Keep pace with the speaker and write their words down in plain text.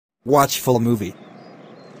Watch full movie.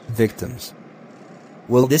 Victims.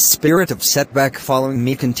 Will this spirit of setback following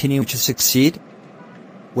me continue to succeed?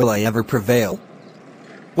 Will I ever prevail?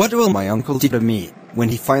 What will my uncle do to me when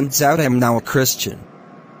he finds out I am now a Christian?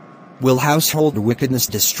 Will household wickedness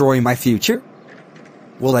destroy my future?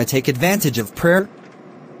 Will I take advantage of prayer?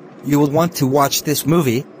 You will want to watch this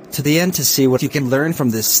movie to the end to see what you can learn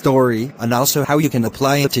from this story and also how you can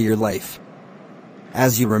apply it to your life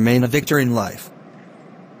as you remain a victor in life.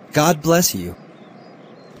 God bless you.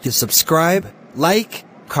 To subscribe, like,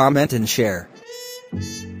 comment and share.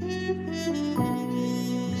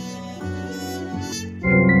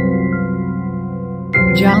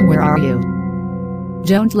 John, where are you?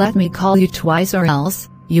 Don't let me call you twice or else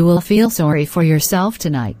you will feel sorry for yourself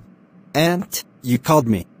tonight. Aunt, you called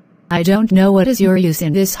me. I don't know what is your use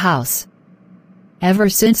in this house. Ever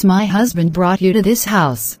since my husband brought you to this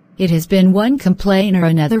house, it has been one complaint or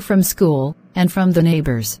another from school and from the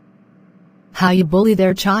neighbors. How you bully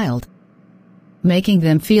their child, making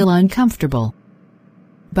them feel uncomfortable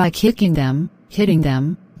by kicking them, hitting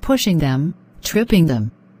them, pushing them, tripping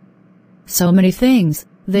them. So many things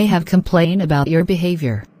they have complained about your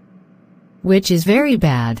behavior, which is very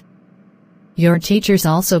bad. Your teachers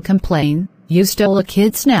also complain you stole a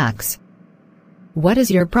kid's snacks. What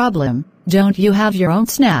is your problem? Don't you have your own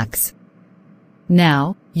snacks?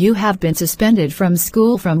 Now, you have been suspended from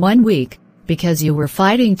school from 1 week because you were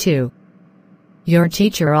fighting too. Your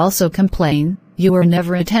teacher also complained you were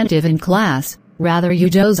never attentive in class, rather you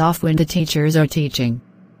doze off when the teachers are teaching.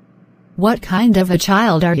 What kind of a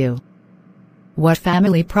child are you? What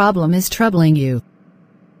family problem is troubling you?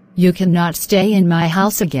 You cannot stay in my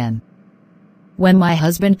house again. When my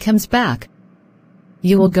husband comes back,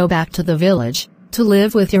 you will go back to the village to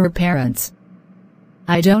live with your parents.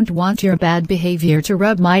 I don't want your bad behavior to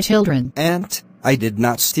rub my children. Aunt, I did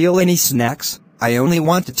not steal any snacks, I only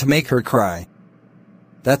wanted to make her cry.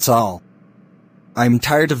 That's all. I'm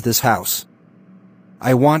tired of this house.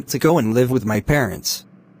 I want to go and live with my parents.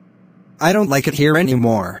 I don't like it here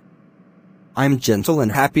anymore. I'm gentle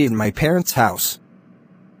and happy in my parents' house.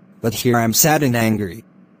 But here I'm sad and angry.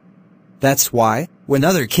 That's why, when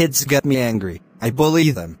other kids get me angry, I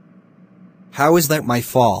bully them. How is that my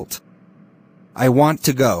fault? I want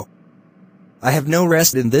to go. I have no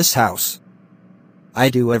rest in this house. I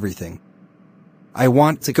do everything. I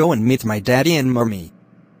want to go and meet my daddy and mommy.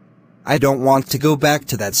 I don't want to go back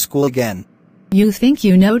to that school again. You think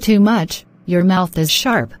you know too much, your mouth is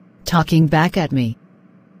sharp, talking back at me.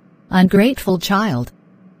 Ungrateful child.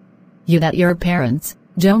 You that your parents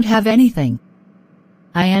don't have anything.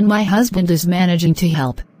 I and my husband is managing to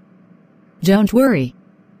help. Don't worry.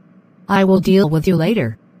 I will deal with you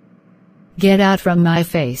later. Get out from my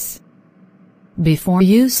face. Before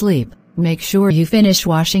you sleep, make sure you finish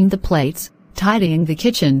washing the plates, tidying the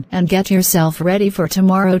kitchen, and get yourself ready for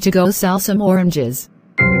tomorrow to go sell some oranges.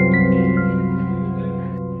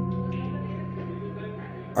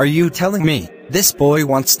 Are you telling me this boy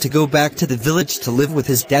wants to go back to the village to live with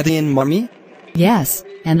his daddy and mommy? Yes,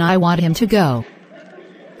 and I want him to go.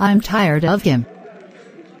 I'm tired of him.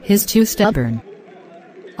 He's too stubborn.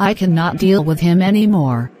 I cannot deal with him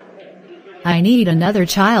anymore. I need another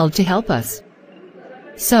child to help us.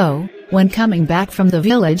 So, when coming back from the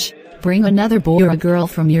village, bring another boy or a girl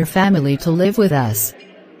from your family to live with us.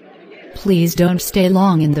 Please don't stay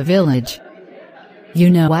long in the village. You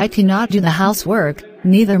know I cannot do the housework,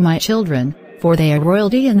 neither my children, for they are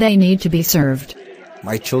royalty and they need to be served.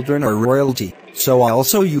 My children are royalty, so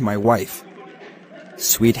also you my wife.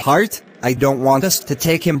 Sweetheart, I don't want us to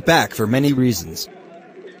take him back for many reasons.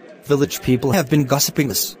 Village people have been gossiping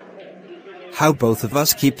us. How both of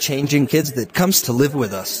us keep changing kids that comes to live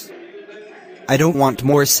with us. I don't want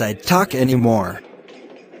more side talk anymore.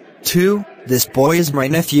 2. This boy is my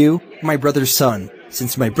nephew, my brother's son.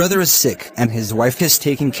 Since my brother is sick and his wife is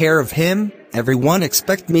taking care of him, everyone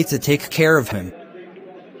expect me to take care of him.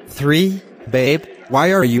 3. Babe,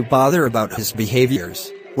 why are you bothered about his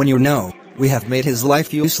behaviors, when you know we have made his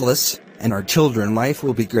life useless, and our children's life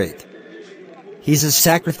will be great? He's a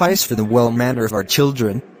sacrifice for the well-manner of our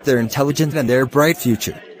children, their intelligence and their bright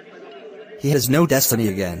future. He has no destiny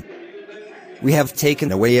again. We have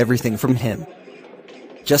taken away everything from him.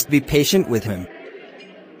 Just be patient with him.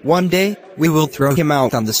 One day, we will throw him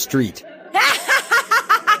out on the street.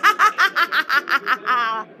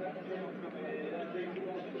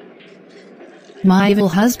 My evil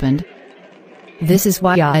husband. This is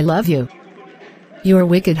why I love you. Your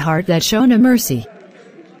wicked heart that show no mercy.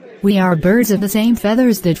 We are birds of the same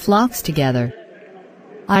feathers that flocks together.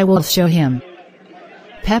 I will show him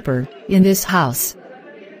Pepper in this house.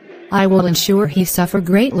 I will ensure he suffer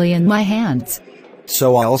greatly in my hands.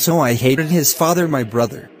 So also I hated his father, my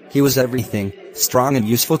brother. He was everything, strong and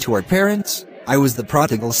useful to our parents. I was the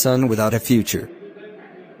prodigal son without a future.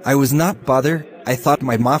 I was not bothered. I thought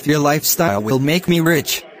my mafia lifestyle will make me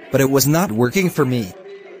rich, but it was not working for me.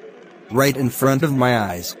 Right in front of my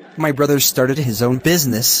eyes, my brother started his own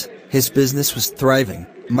business. His business was thriving.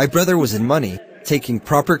 My brother was in money, taking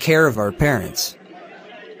proper care of our parents.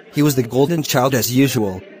 He was the golden child as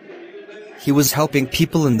usual. He was helping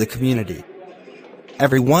people in the community.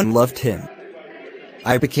 Everyone loved him.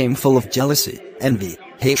 I became full of jealousy, envy,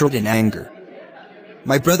 hatred and anger.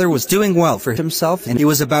 My brother was doing well for himself and he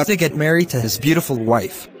was about to get married to his beautiful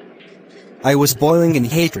wife. I was boiling in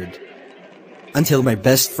hatred. Until my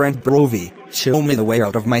best friend Brovy showed me the way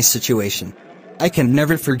out of my situation. I can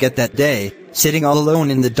never forget that day, sitting all alone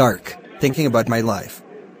in the dark, thinking about my life.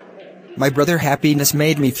 My brother's happiness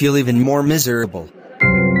made me feel even more miserable.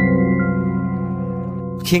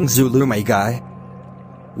 King Zulu, my guy.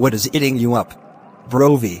 What is eating you up?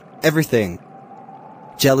 Brovy, everything.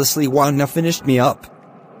 Jealously Wana finished me up.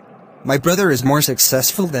 My brother is more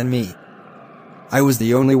successful than me. I was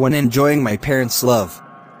the only one enjoying my parents' love.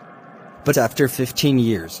 But after 15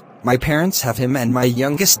 years, my parents have him and my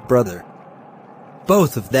youngest brother.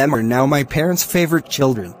 Both of them are now my parents' favorite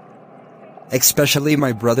children. Especially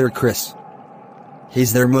my brother Chris.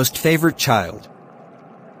 He's their most favorite child.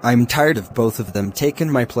 I'm tired of both of them taking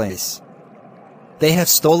my place. They have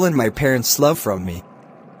stolen my parents' love from me.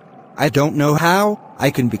 I don't know how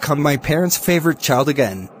I can become my parents' favorite child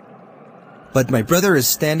again. But my brother is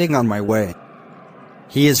standing on my way.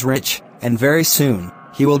 He is rich, and very soon,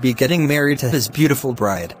 he will be getting married to his beautiful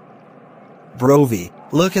bride. Brovy,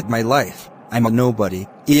 look at my life. I'm a nobody.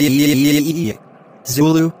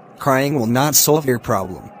 Zulu, crying will not solve your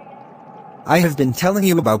problem. I have been telling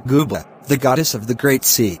you about Guba, the goddess of the Great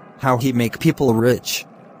Sea, how he make people rich.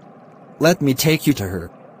 Let me take you to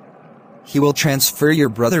her. He will transfer your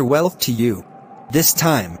brother wealth to you. This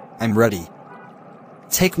time, I'm ready.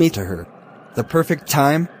 Take me to her. The perfect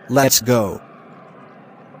time, let's go.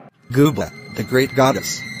 Guba, the great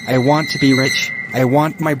goddess, I want to be rich. I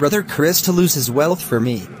want my brother Chris to lose his wealth for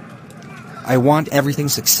me. I want everything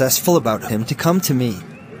successful about him to come to me.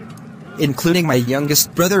 Including my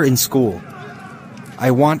youngest brother in school.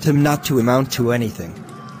 I want him not to amount to anything.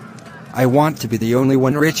 I want to be the only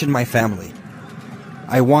one rich in my family.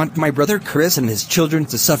 I want my brother Chris and his children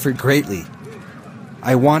to suffer greatly.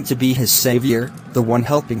 I want to be his savior, the one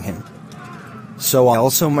helping him. So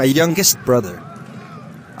also my youngest brother.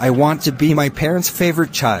 I want to be my parents'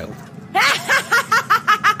 favorite child.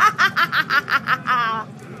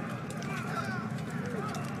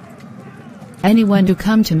 Anyone who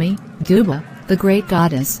come to me, Guba, the great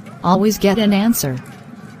goddess, always get an answer.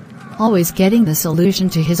 Always getting the solution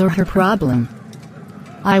to his or her problem.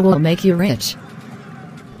 I will make you rich.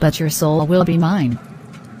 But your soul will be mine.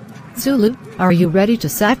 Zulu, are you ready to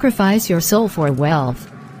sacrifice your soul for wealth?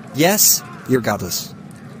 Yes, your goddess.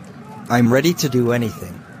 I'm ready to do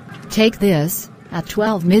anything. Take this, at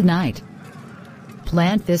 12 midnight.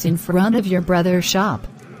 Plant this in front of your brother's shop.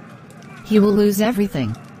 He will lose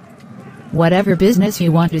everything. Whatever business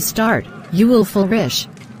you want to start, you will flourish.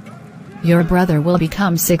 Your brother will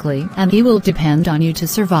become sickly and he will depend on you to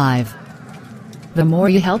survive. The more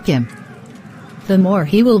you help him, the more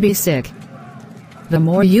he will be sick. The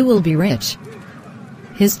more you will be rich.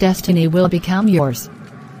 His destiny will become yours.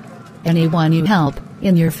 Anyone you help,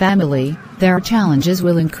 in your family, their challenges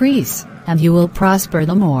will increase, and you will prosper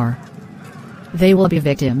the more. They will be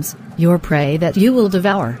victims, your prey that you will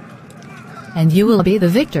devour. And you will be the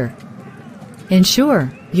victor.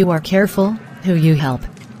 Ensure you are careful who you help.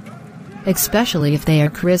 Especially if they are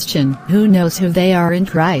Christian, who knows who they are in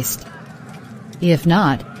Christ. If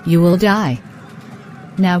not, you will die.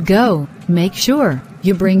 Now go, make sure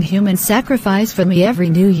you bring human sacrifice for me every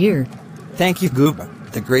new year. Thank you, Guba,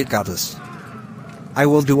 the great goddess. I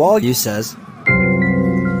will do all you says.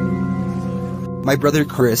 My brother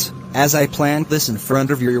Chris, as I planned this in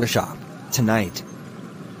front of your shop, tonight.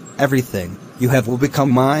 Everything you have will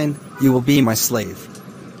become mine, you will be my slave.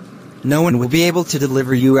 No one will be able to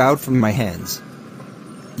deliver you out from my hands.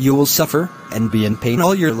 You will suffer, and be in pain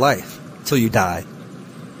all your life, till you die.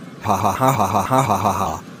 Ha ha ha ha ha ha ha ha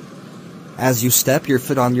ha. As you step your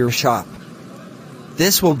foot on your shop.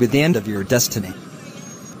 This will be the end of your destiny.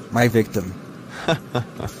 My victim.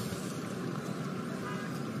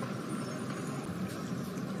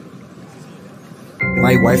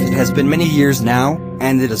 My wife, it has been many years now,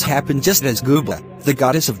 and it has happened just as Guba, the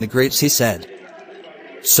goddess of the Great Sea, said.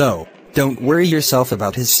 So, don't worry yourself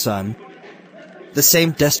about his son. The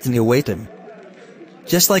same destiny awaits him.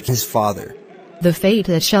 Just like his father. The fate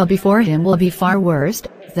that shall before him will be far worse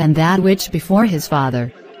than that which before his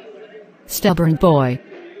father. Stubborn boy.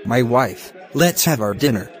 My wife, let's have our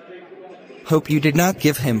dinner. Hope you did not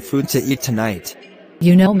give him food to eat tonight.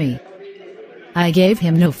 You know me. I gave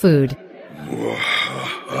him no food.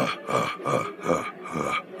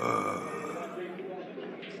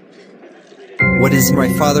 What is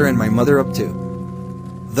my father and my mother up to?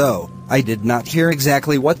 Though, I did not hear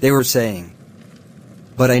exactly what they were saying.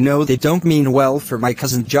 But I know they don't mean well for my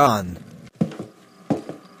cousin John.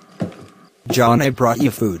 John, I brought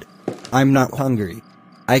you food. I'm not hungry.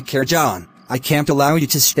 I care, John. I can't allow you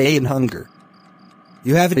to stay in hunger.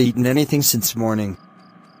 You haven't eaten anything since morning.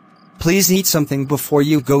 Please eat something before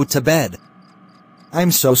you go to bed.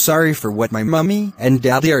 I'm so sorry for what my mommy and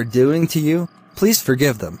daddy are doing to you. Please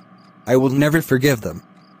forgive them. I will never forgive them.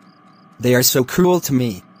 They are so cruel to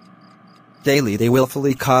me. Daily they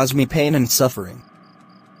willfully cause me pain and suffering.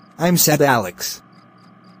 I'm sad, Alex.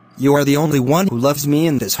 You are the only one who loves me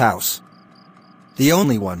in this house. The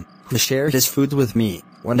only one who shared his food with me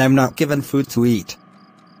when I'm not given food to eat.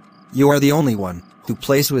 You are the only one who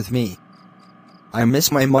plays with me. I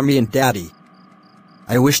miss my mommy and daddy.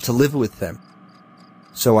 I wish to live with them,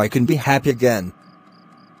 so I can be happy again.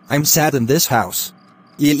 I'm sad in this house.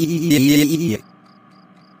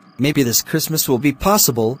 Maybe this Christmas will be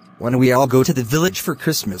possible when we all go to the village for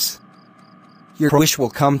Christmas. Your wish will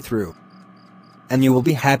come through, and you will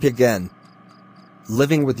be happy again,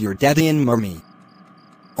 living with your daddy and mommy.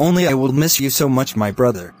 Only I will miss you so much, my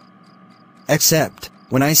brother. Except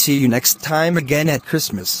when I see you next time again at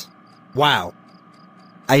Christmas. Wow.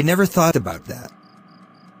 I never thought about that.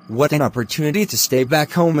 What an opportunity to stay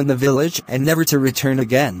back home in the village and never to return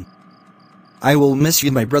again. I will miss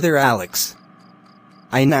you, my brother Alex.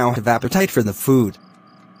 I now have appetite for the food.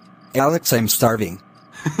 Alex, I'm starving.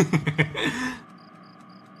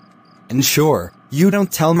 And sure, you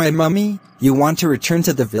don't tell my mommy you want to return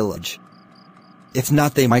to the village. If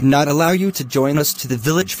not, they might not allow you to join us to the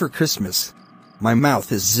village for Christmas. My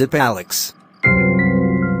mouth is zip, Alex.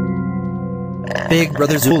 Big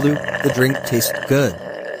Brother Zulu, the drink tastes good.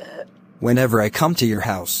 Whenever I come to your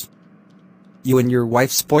house, you and your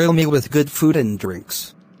wife spoil me with good food and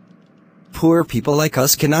drinks. Poor people like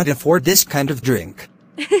us cannot afford this kind of drink.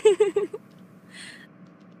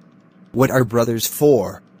 What are brothers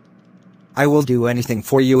for? I will do anything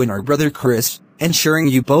for you and our brother Chris, ensuring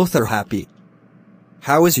you both are happy.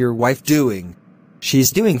 How is your wife doing?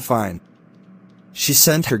 She's doing fine. She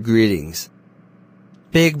sent her greetings.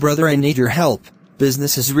 Big brother, I need your help.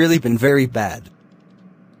 Business has really been very bad.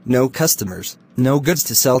 No customers, no goods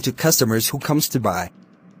to sell to customers who comes to buy.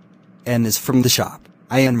 And is from the shop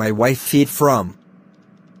I and my wife feed from.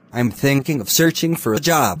 I'm thinking of searching for a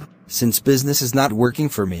job, since business is not working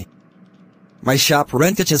for me. My shop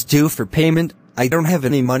rentage is due for payment. I don't have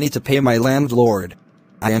any money to pay my landlord.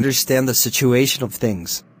 I understand the situation of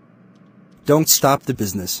things. Don't stop the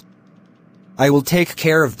business. I will take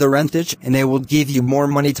care of the rentage and I will give you more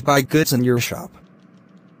money to buy goods in your shop.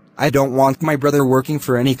 I don't want my brother working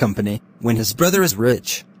for any company when his brother is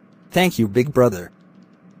rich. Thank you, big brother.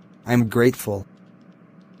 I'm grateful.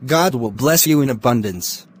 God will bless you in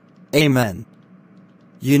abundance. Amen.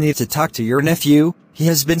 You need to talk to your nephew. He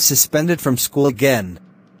has been suspended from school again.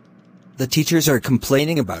 The teachers are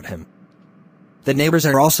complaining about him. The neighbors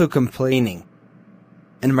are also complaining.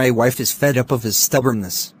 And my wife is fed up of his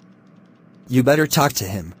stubbornness. You better talk to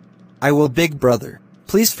him. I will, big brother.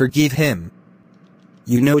 Please forgive him.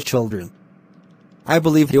 You know, children. I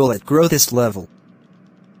believe you'll outgrow this level.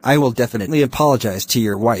 I will definitely apologize to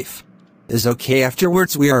your wife. Is okay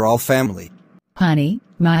afterwards, we are all family. Honey,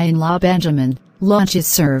 my in-law Benjamin, lunch is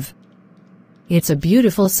served. It's a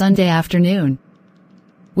beautiful Sunday afternoon.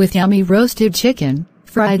 With yummy roasted chicken,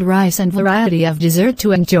 fried rice and variety of dessert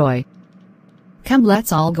to enjoy. Come,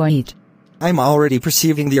 let's all go eat. I'm already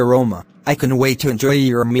perceiving the aroma. I can wait to enjoy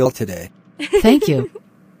your meal today. Thank you.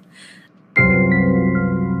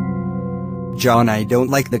 John, I don't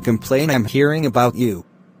like the complaint I'm hearing about you.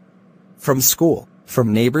 From school,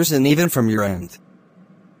 from neighbors, and even from your aunt.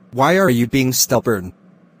 Why are you being stubborn?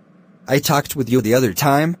 I talked with you the other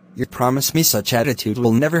time. You promised me such attitude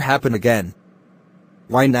will never happen again.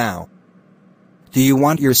 Why now? Do you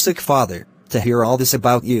want your sick father to hear all this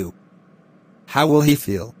about you? How will he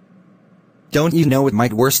feel? Don't you know it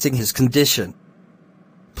might worsen his condition?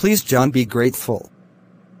 Please, John, be grateful.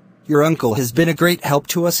 Your uncle has been a great help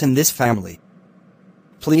to us in this family.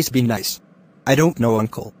 Please be nice. I don't know,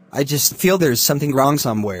 uncle. I just feel there's something wrong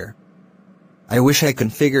somewhere. I wish I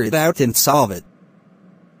could figure it out and solve it.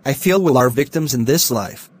 I feel we are victims in this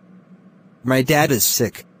life. My dad is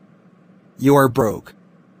sick. You are broke.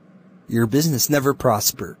 Your business never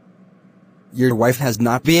prosper. Your wife has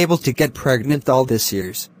not been able to get pregnant all these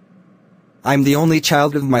years. I'm the only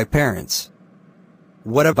child of my parents.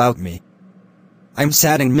 What about me? I'm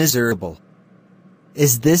sad and miserable.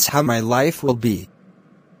 Is this how my life will be?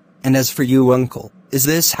 And as for you, uncle, is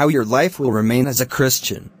this how your life will remain as a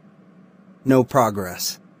Christian? No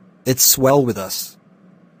progress. It's swell with us.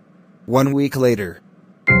 1 week later.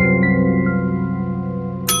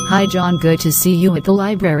 Hi John, good to see you at the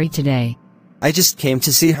library today. I just came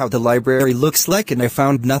to see how the library looks like and I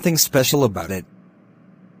found nothing special about it.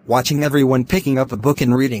 Watching everyone picking up a book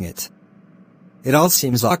and reading it. It all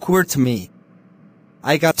seems awkward to me.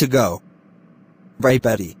 I got to go. Bye,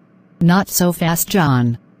 Betty. Not so fast,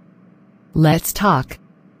 John. Let's talk.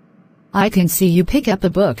 I can see you pick up a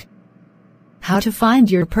book. How to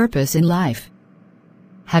Find Your Purpose in Life.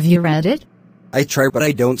 Have you read it? I try, but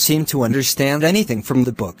I don't seem to understand anything from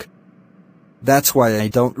the book. That's why I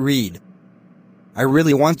don't read. I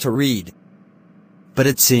really want to read. But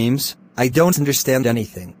it seems I don't understand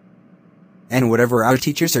anything. And whatever our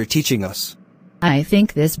teachers are teaching us. I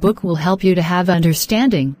think this book will help you to have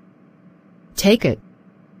understanding. Take it.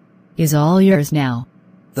 Is all yours now.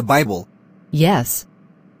 The Bible. Yes.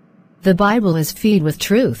 The Bible is filled with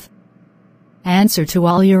truth. Answer to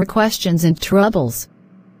all your questions and troubles.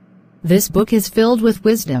 This book is filled with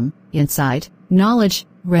wisdom, insight, knowledge,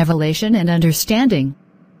 revelation and understanding.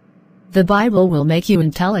 The Bible will make you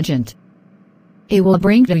intelligent. It will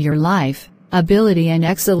bring to your life ability and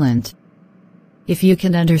excellence. If you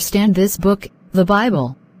can understand this book, the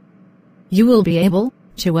Bible, you will be able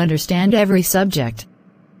to understand every subject.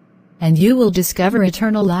 And you will discover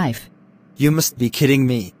eternal life. You must be kidding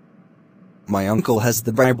me. My uncle has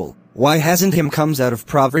the Bible. Why hasn't him comes out of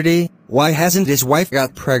poverty? Why hasn't his wife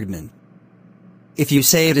got pregnant? If you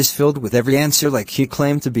say it is filled with every answer like he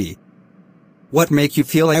claimed to be, what make you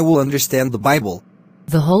feel I will understand the Bible?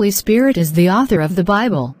 The Holy Spirit is the author of the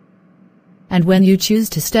Bible. And when you choose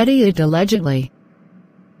to study it diligently,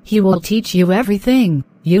 He will teach you everything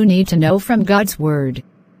you need to know from God's Word.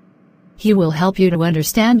 He will help you to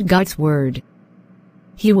understand God's Word.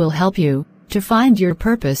 He will help you to find your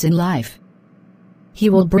purpose in life. He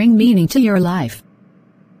will bring meaning to your life.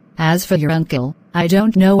 As for your uncle, I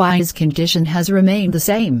don't know why his condition has remained the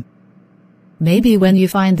same. Maybe when you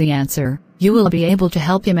find the answer, you will be able to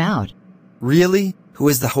help him out. Really? Who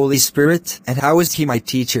is the Holy Spirit, and how is he my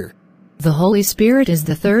teacher? The Holy Spirit is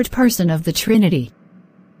the third person of the Trinity.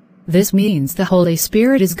 This means the Holy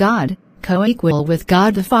Spirit is God, co-equal with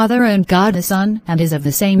God the Father and God the Son, and is of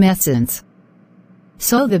the same essence.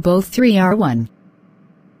 So the both three are one.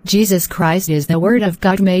 Jesus Christ is the Word of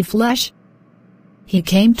God made flesh. He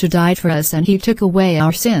came to die for us and He took away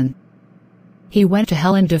our sin. He went to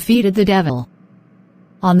hell and defeated the devil.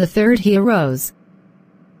 On the third He arose.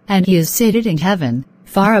 And He is seated in heaven,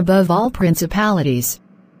 far above all principalities.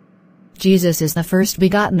 Jesus is the first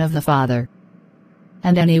begotten of the Father.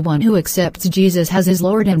 And anyone who accepts Jesus as his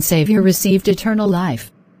Lord and Savior received eternal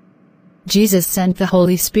life. Jesus sent the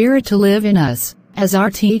Holy Spirit to live in us, as our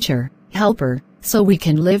teacher, helper, so we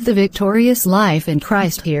can live the victorious life in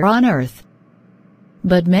Christ here on earth.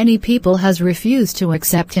 But many people has refused to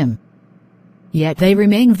accept Him. Yet they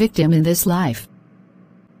remain victim in this life.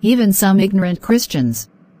 Even some ignorant Christians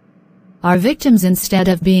are victims instead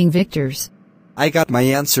of being victors. I got my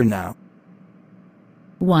answer now.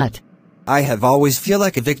 What? I have always feel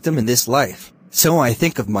like a victim in this life, so I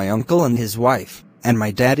think of my uncle and his wife, and my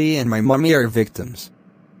daddy and my mommy are victims.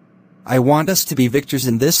 I want us to be victors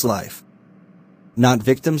in this life, not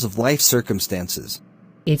victims of life circumstances.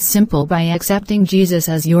 It's simple by accepting Jesus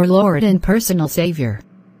as your Lord and personal Savior.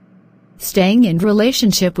 Staying in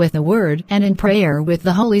relationship with the Word and in prayer with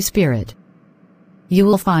the Holy Spirit. You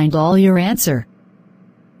will find all your answer.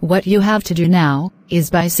 What you have to do now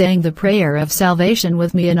is by saying the prayer of salvation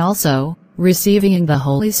with me and also receiving the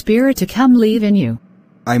Holy Spirit to come live in you.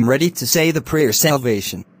 I'm ready to say the prayer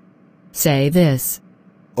salvation. Say this.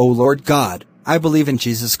 O Lord God, I believe in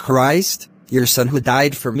Jesus Christ, your Son who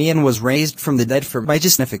died for me and was raised from the dead for my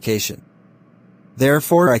justification.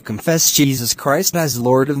 Therefore I confess Jesus Christ as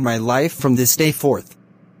Lord of my life from this day forth.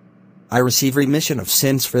 I receive remission of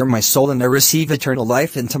sins for my soul and I receive eternal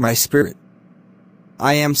life into my spirit.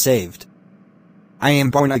 I am saved. I am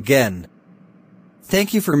born again.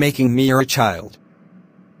 Thank you for making me your child.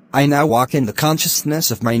 I now walk in the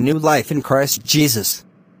consciousness of my new life in Christ Jesus.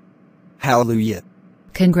 Hallelujah.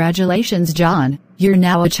 Congratulations, John, you're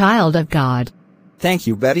now a child of God. Thank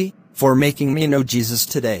you, Betty, for making me know Jesus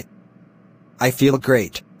today. I feel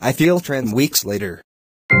great. I feel 10 weeks later.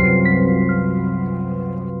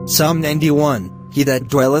 Psalm 91, He that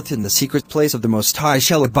dwelleth in the secret place of the Most High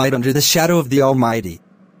shall abide under the shadow of the Almighty.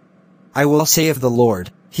 I will say of the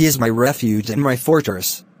Lord, He is my refuge and my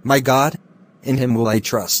fortress, my God, in Him will I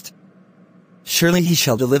trust. Surely He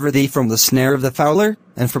shall deliver thee from the snare of the fowler,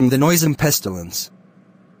 and from the noisome pestilence.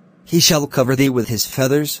 He shall cover thee with His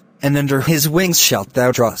feathers, and under His wings shalt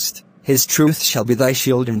thou trust. His truth shall be thy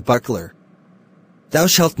shield and buckler. Thou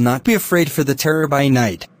shalt not be afraid for the terror by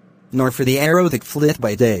night, nor for the arrow that flieth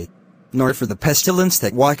by day, nor for the pestilence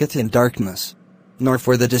that walketh in darkness, nor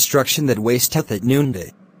for the destruction that wasteth at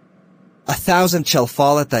noonday. 1,000 shall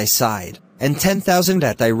fall at thy side, and 10,000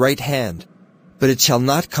 at thy right hand, but it shall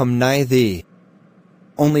not come nigh thee.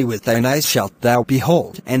 Only with thine eyes shalt thou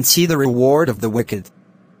behold and see the reward of the wicked.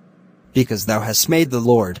 Because thou hast made the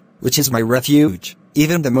Lord, which is my refuge,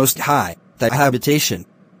 even the Most High, thy habitation,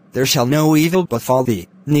 there shall no evil befall thee,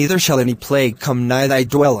 neither shall any plague come nigh thy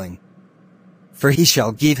dwelling. For He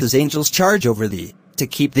shall give His angels charge over thee, to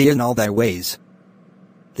keep thee in all thy ways.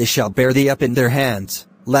 They shall bear thee up in their hands,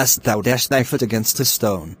 lest thou dash thy foot against a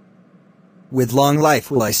stone. With long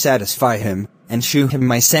life will I satisfy him, and shew him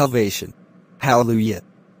my salvation. Hallelujah.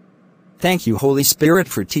 Thank you, Holy Spirit,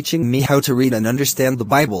 for teaching me how to read and understand the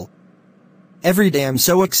Bible. Every day I'm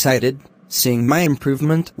so excited, seeing my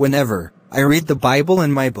improvement whenever I read the Bible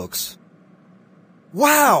and my books.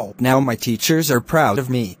 Wow! Now my teachers are proud of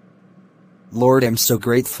me. Lord, I'm so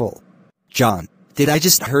grateful. John, did I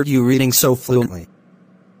just heard you reading so fluently?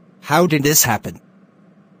 How did this happen?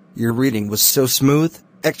 Your reading was so smooth,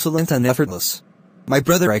 excellent and effortless. My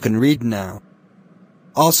brother, I can read now.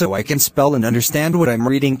 Also, I can spell and understand what I'm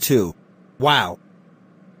reading too. Wow!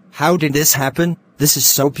 How did this happen? This is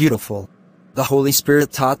so beautiful. The Holy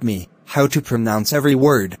Spirit taught me how to pronounce every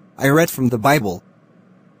word I read from the Bible.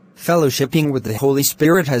 Fellowshipping with the Holy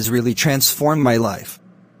Spirit has really transformed my life.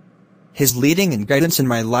 His leading and guidance in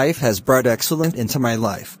my life has brought excellence into my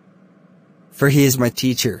life. For He is my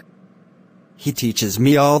teacher. He teaches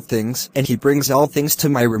me all things, and He brings all things to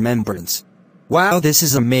my remembrance. Wow, this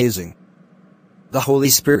is amazing. The Holy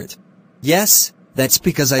Spirit. Yes, that's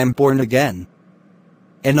because I am born again.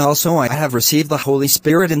 And also I have received the Holy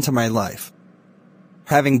Spirit into my life.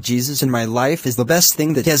 Having Jesus in my life is the best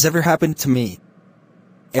thing that has ever happened to me.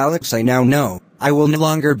 Alex, I now know I will no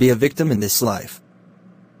longer be a victim in this life.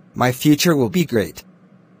 My future will be great.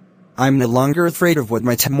 I'm no longer afraid of what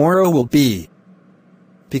my tomorrow will be,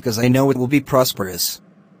 because I know it will be prosperous.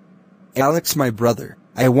 Alex, my brother,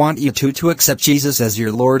 I want you to accept Jesus as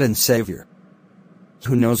your Lord and Savior.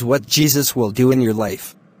 Who knows what Jesus will do in your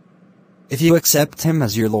life? If you accept Him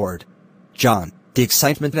as your Lord, John, the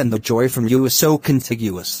excitement and the joy from you is so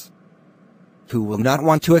contiguous. Who will not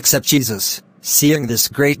want to accept Jesus, seeing this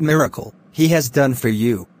great miracle He has done for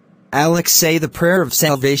you? Alex, say the prayer of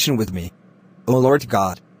salvation with me. O Lord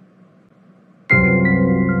God.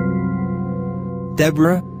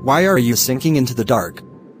 Deborah, why are you sinking into the dark?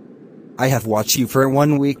 I have watched you for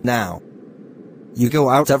 1 week now. You go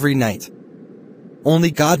out every night.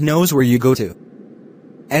 Only God knows where you go to.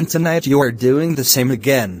 And tonight you are doing the same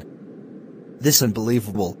again. This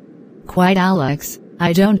unbelievable. Quiet, Alex,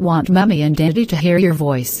 I don't want Mommy and Daddy to hear your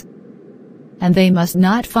voice. And they must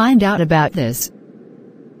not find out about this.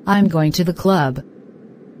 I'm going to the club.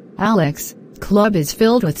 Alex, club is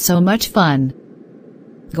filled with so much fun.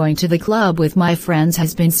 Going to the club with my friends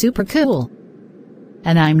has been super cool.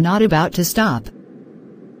 And I'm not about to stop.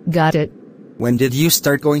 Got it? When did you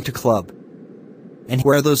start going to club? And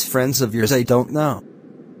where are those friends of yours? I don't know.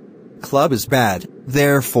 Club is bad,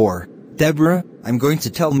 therefore, Deborah, I'm going to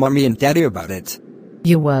tell Mommy and Daddy about it.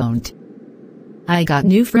 You won't. I got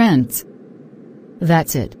new friends.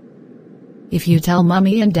 That's it. If you tell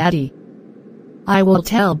Mommy and Daddy, I will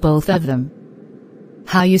tell both of them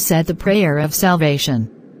how you said the prayer of salvation.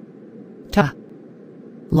 Ta.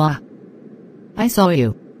 La. I saw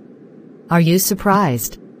you. Are you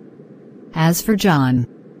surprised? As for John,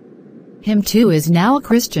 him too is now a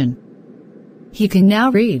Christian. He can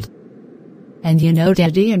now read. And you know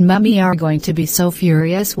Daddy and Mommy are going to be so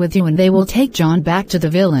furious with you, and they will take John back to the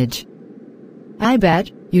village. I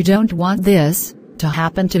bet you don't want this to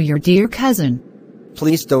happen to your dear cousin.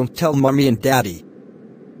 Please don't tell Mommy and Daddy.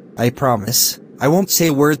 I promise, I won't say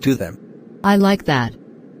a word to them. I like that.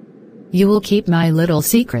 You will keep my little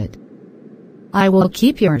secret. I will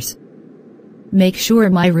keep yours. Make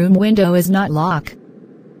sure my room window is not locked.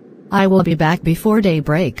 I will be back before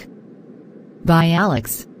daybreak. Bye,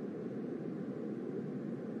 Alex.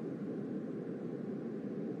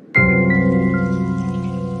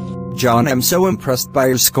 John, I'm so impressed by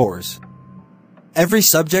your scores. Every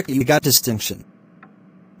subject you got distinction.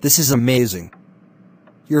 This is amazing.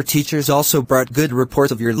 Your teachers also brought good reports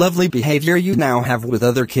of your lovely behavior you now have with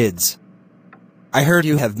other kids. I heard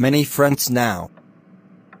you have many friends now.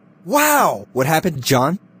 Wow! What happened,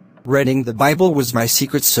 John? Reading the Bible was my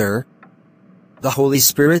secret, sir. The Holy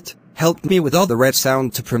Spirit helped me with all the right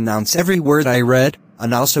sound to pronounce every word I read,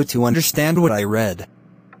 and also to understand what I read.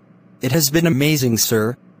 It has been amazing,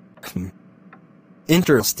 sir.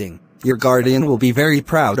 Interesting. Your guardian will be very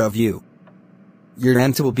proud of you. Your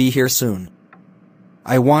aunt will be here soon.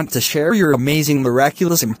 I want to share your amazing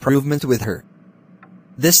miraculous improvement with her.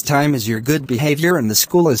 This time is your good behavior and the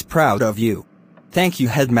school is proud of you. Thank you,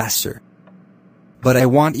 headmaster. But I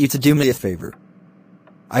want you to do me a favor.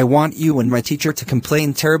 I want you and my teacher to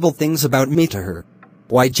complain terrible things about me to her.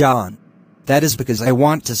 Why, John? That is because I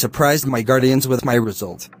want to surprise my guardians with my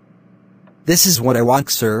result. This is what I want,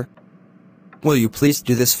 sir. Will you please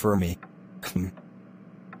do this for me?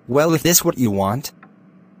 Well, if this is what you want,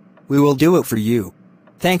 we will do it for you.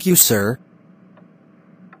 Thank you, sir.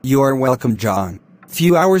 You are welcome, John.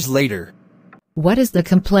 Few hours later. What is the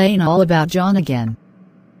complaint all about, John, again?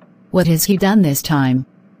 What has he done this time?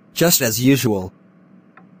 Just as usual.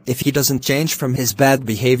 If he doesn't change from his bad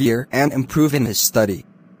behavior and improve in his study,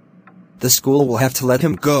 the school will have to let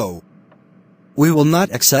him go. We will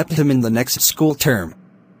not accept him in the next school term.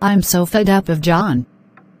 I'm so fed up of John.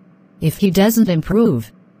 If he doesn't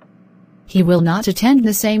improve, he will not attend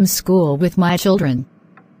the same school with my children.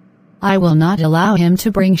 I will not allow him to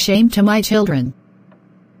bring shame to my children.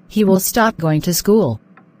 He will stop going to school.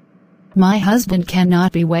 My husband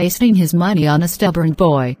cannot be wasting his money on a stubborn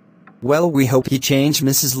boy. Well, we hope he change,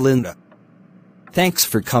 Mrs. Linda. Thanks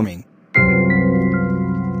for coming.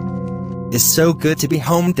 It's so good to be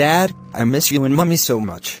home, Dad. I miss you and Mommy so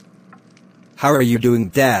much. How are you doing,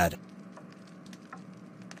 Dad?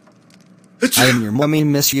 I and your Mommy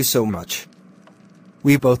miss you so much.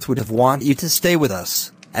 We both would have wanted you to stay with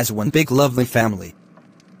us, as one big lovely family.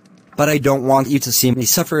 But I don't want you to see me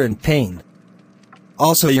suffer in pain.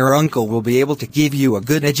 Also, your uncle will be able to give you a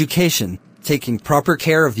good education, taking proper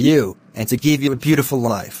care of you, and to give you a beautiful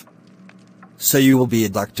life. So you will be a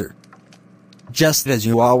doctor. Just as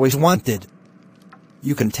you always wanted.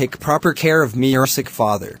 You can take proper care of me, your sick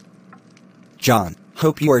father. John,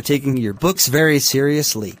 hope you are taking your books very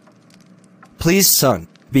seriously. Please, son,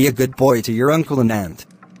 be a good boy to your uncle and aunt.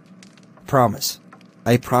 Promise.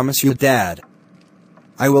 I promise you, Dad.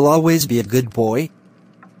 I will always be a good boy.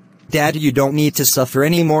 Dad, you don't need to suffer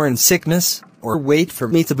any more in sickness, or wait for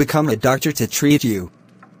me to become a doctor to treat you.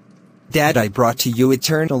 Dad, I brought to you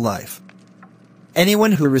eternal life.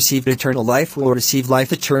 Anyone who received eternal life will receive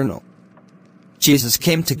life eternal. Jesus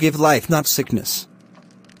came to give life, not sickness.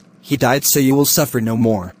 He died so you will suffer no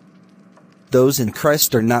more. Those in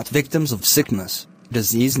Christ are not victims of sickness,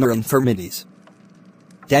 disease nor infirmities.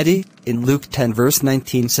 Daddy, in Luke 10 verse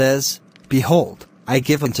 19 says, "Behold, I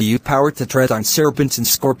give unto you power to tread on serpents and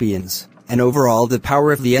scorpions, and over all the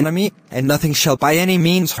power of the enemy, and nothing shall by any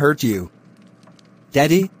means hurt you."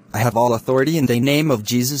 Daddy, I have all authority in the name of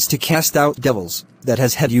Jesus to cast out devils, that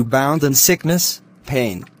has had you bound in sickness,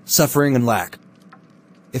 pain, suffering and lack.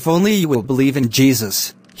 If only you will believe in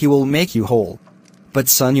Jesus, He will make you whole. But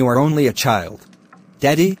son, you are only a child.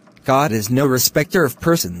 Daddy, God is no respecter of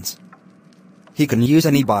persons. He can use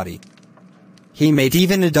anybody. He made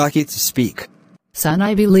even a donkey to speak. Son,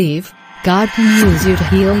 I believe God can use you to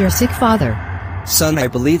heal your sick father. Son, I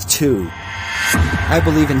believe too. I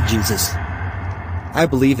believe in Jesus. I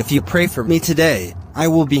believe if you pray for me today, I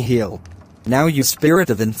will be healed. Now, you spirit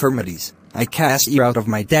of infirmities, I cast you out of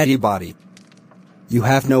my daddy body. You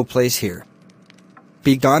have no place here.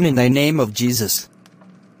 Be gone in the name of Jesus.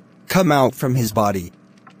 Come out from his body.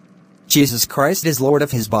 Jesus Christ is Lord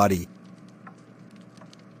of his body.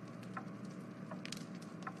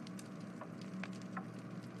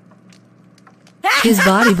 His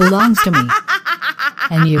body belongs to me,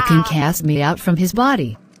 and you can cast me out from his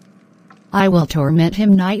body. I will torment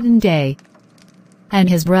him night and day, and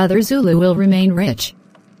his brother Zulu will remain rich.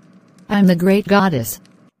 I'm the great goddess.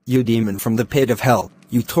 You demon from the pit of hell,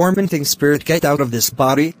 you tormenting spirit, get out of this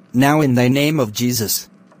body, now in the name of Jesus.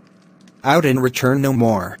 Out and return no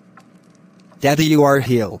more. Daddy, you are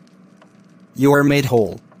healed. You are made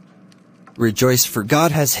whole. Rejoice, for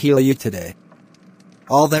God has healed you today.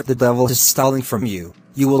 All that the devil is stealing from you,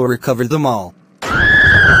 you will recover them all.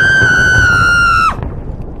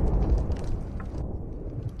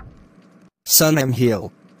 Son, I'm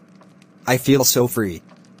healed. I feel so free.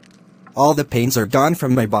 All the pains are gone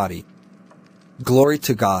from my body. Glory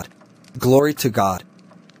to God. Glory to God.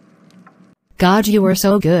 God, you are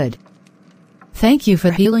so good. Thank you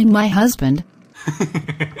for healing my husband.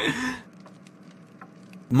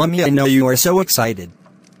 Mommy, I know you are so excited.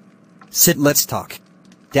 Sit, let's talk.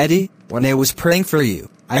 Daddy, when I was praying for you,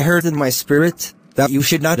 I heard in my spirit that you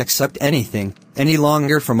should not accept anything any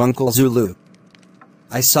longer from Uncle Zulu.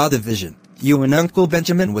 I saw the vision. You and Uncle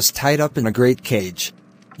Benjamin was tied up in a great cage.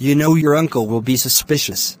 You know your uncle will be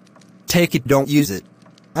suspicious. Take it, don't use it.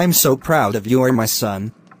 I'm so proud of you, are my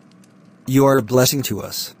son. You are a blessing to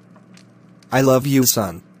us. I love you,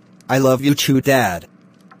 son. I love you too, Dad.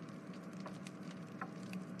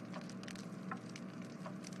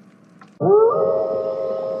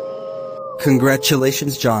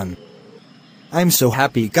 Congratulations, John. I'm so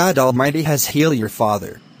happy God Almighty has healed your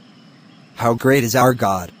father. How great is our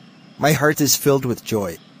God. My heart is filled with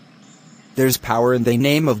joy. There's power in the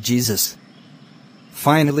name of Jesus.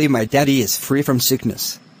 Finally, my daddy is free from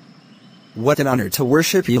sickness. What an honor to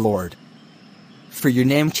worship you, Lord. For your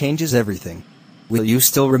name changes everything. Will you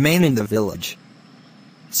still remain in the village?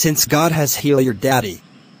 Since God has healed your daddy,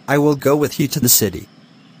 I will go with you to the city.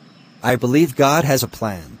 I believe God has a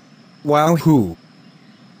plan. Wowhoo!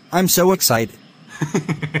 I'm so excited.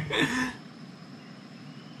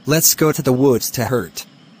 Let's go to the woods to hurt.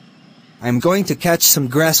 I'm going to catch some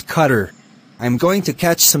grass cutter. I'm going to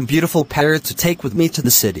catch some beautiful parrot to take with me to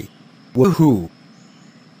the city. Woohoo!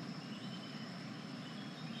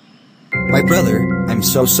 My brother, I'm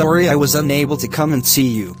so sorry I was unable to come and see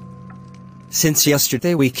you. Since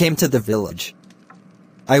yesterday we came to the village.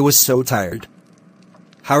 I was so tired.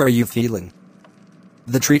 How are you feeling?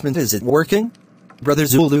 The treatment, is it working? Brother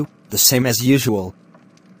Zulu, the same as usual.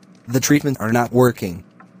 The treatment are not working.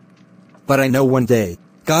 But I know one day,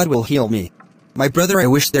 God will heal me. My brother, I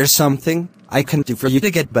wish there's something I can do for you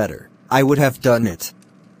to get better. I would have done it.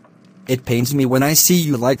 It pains me when I see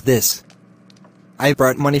you like this. I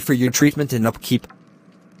brought money for your treatment and upkeep.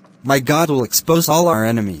 My God will expose all our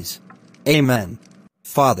enemies. Amen.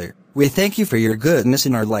 Father, we thank you for your goodness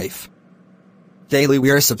in our life. Daily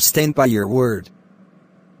we are sustained by your word.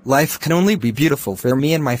 Life can only be beautiful for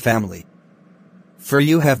me and my family. For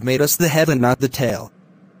you have made us the head and not the tail.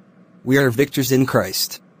 We are victors in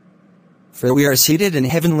Christ. For we are seated in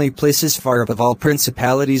heavenly places far above all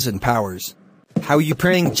principalities and powers. How you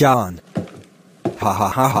praying, John? Ha ha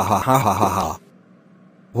ha ha ha ha ha ha ha.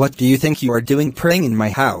 What do you think you are doing praying in my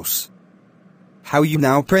house? How you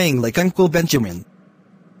now praying like Uncle Benjamin?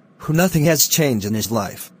 Who nothing has changed in his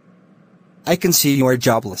life. I can see you are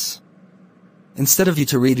jobless. Instead of you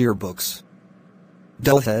to read your books.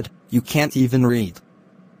 Dullhead, you can't even read.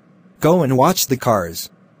 Go and watch the cars.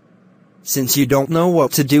 Since you don't know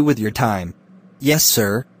what to do with your time. Yes,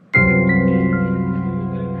 sir.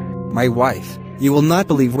 My wife, you will not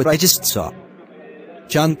believe what I just saw.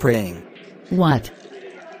 John praying. What?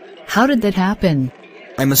 How did that happen?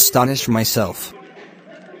 I'm astonished myself.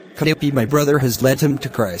 Could it be my brother has led him to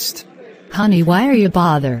Christ? Honey, why are you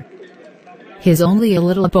bothered? He's only a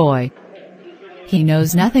little boy. He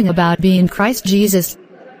knows nothing about being Christ Jesus.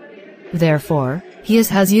 Therefore, he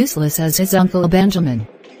is as useless as his Uncle Benjamin.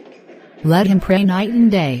 Let him pray night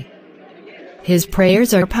and day. His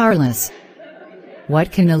prayers are powerless.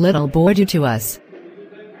 What can a little boy do to us?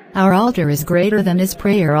 Our altar is greater than his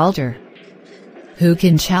prayer altar. Who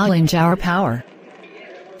can challenge our power?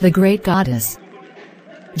 The great goddess.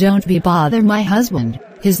 Don't be bothered, my husband.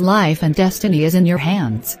 His life and destiny is in your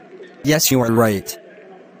hands. Yes, you are right.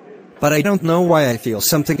 But I don't know why I feel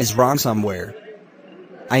something is wrong somewhere.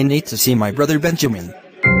 I need to see my brother Benjamin.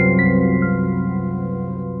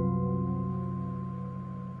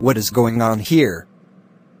 What is going on here?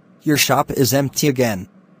 Your shop is empty again.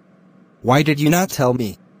 Why did you not tell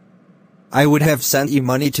me? I would have sent you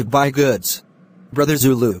money to buy goods. Brother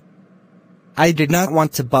Zulu. I did not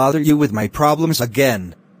want to bother you with my problems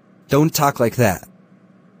again. Don't talk like that.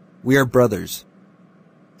 We are brothers.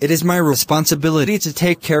 It is my responsibility to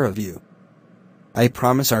take care of you. I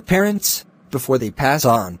promise our parents, before they pass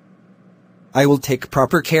on, I will take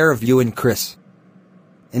proper care of you and Chris,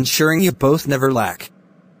 ensuring you both never lack.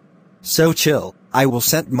 So chill, I will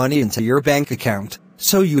send money into your bank account,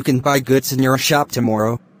 so you can buy goods in your shop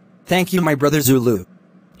tomorrow. Thank you, my brother Zulu.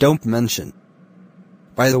 Don't mention.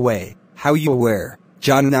 By the way, how you aware,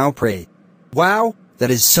 John now pray. Wow, that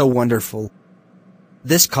is so wonderful.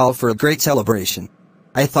 This call for a great celebration.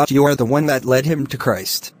 I thought you are the one that led him to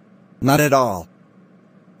Christ. Not at all.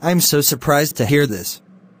 I'm so surprised to hear this.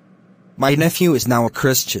 My nephew is now a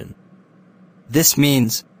Christian. This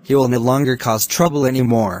means he will no longer cause trouble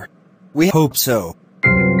anymore. We hope so.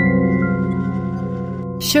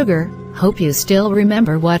 Sugar, hope you still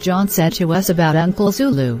remember what John said to us about Uncle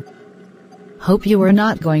Zulu. Hope you are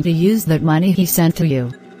not going to use that money he sent to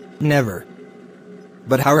you. Never.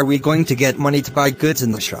 But how are we going to get money to buy goods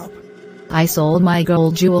in the shop? I sold my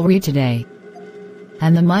gold jewelry today.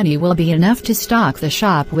 and the money will be enough to stock the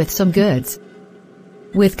shop with some goods.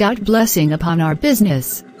 With God's blessing upon our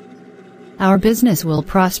business will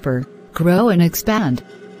prosper, grow and expand.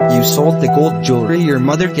 You sold the gold jewelry your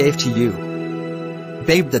mother gave to you.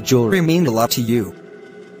 Babe, the jewelry meant a lot to you.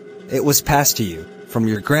 It was passed to you, from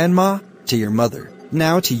your grandma, to your mother,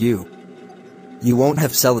 now to you. You won't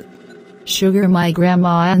have sell it. Sugar, my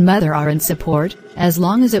grandma and mother are in support, as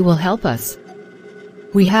long as it will help us.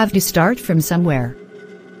 We have to start from somewhere.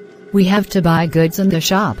 We have to buy goods in the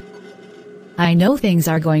shop. I know things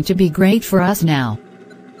are going to be great for us now.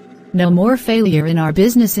 No more failure in our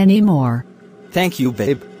business anymore. Thank you,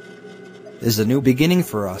 babe. Is a new beginning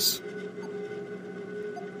for us.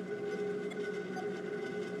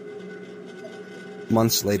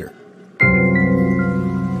 Months later.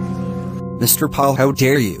 Mr. Paul, how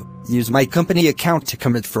dare you use my company account to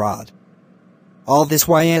commit fraud? All this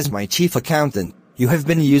while, as my chief accountant, you have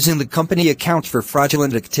been using the company account for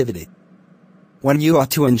fraudulent activity, when you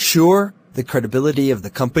ought to ensure the credibility of the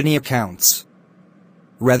company accounts.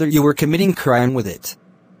 Rather, you were committing crime with it.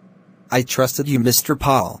 I trusted you, Mr.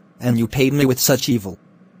 Paul, and you paid me with such evil.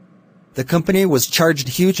 The company was charged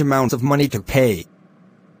huge amounts of money to pay.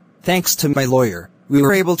 Thanks to my lawyer, we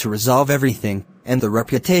were able to resolve everything, and the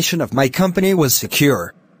reputation of my company was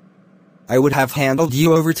secure. I would have handed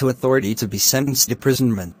you over to authority to be sentenced to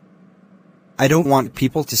imprisonment. I don't want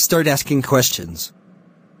people to start asking questions.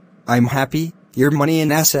 I'm happy your money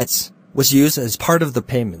and assets was used as part of the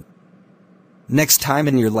payment. Next time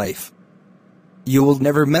in your life, you will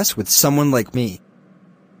never mess with someone like me.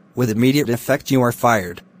 With immediate effect, you are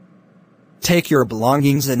fired. Take your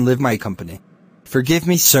belongings and leave my company. Forgive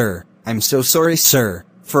me, sir. I'm so sorry, sir,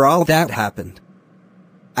 for all that happened.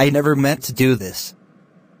 I never meant to do this.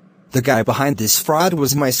 The guy behind this fraud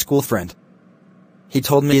was my school friend. He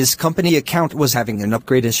told me his company account was having an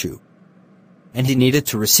upgrade issue, and he needed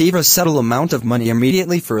to receive a settled amount of money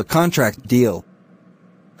immediately for a contract deal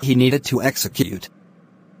he needed to execute.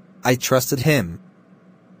 I trusted him.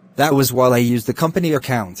 That was while I used the company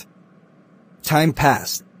account. Time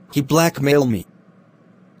passed. He blackmailed me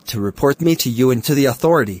to report me to you and to the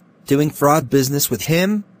authority, doing fraud business with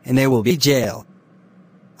him, and I will be jail.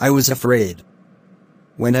 I was afraid.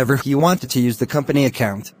 Whenever he wanted to use the company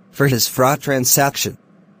account for his fraud transaction,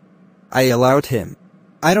 I allowed him.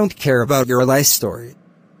 I don't care about your lie story.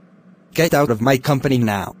 Get out of my company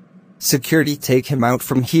now. Security, take him out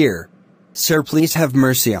from here. Sir, please have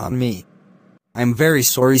mercy on me. I'm very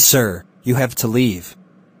sorry, sir. You have to leave.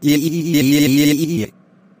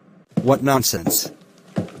 What nonsense.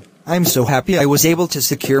 I'm so happy I was able to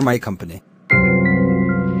secure my company.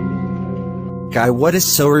 Guy, what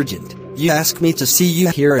is so urgent? You asked me to see you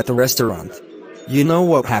here at the restaurant. You know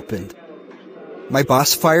what happened? My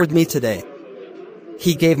boss fired me today.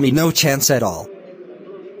 He gave me no chance at all.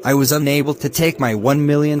 I was unable to take my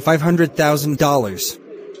 $1,500,000.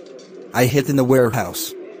 I hid in the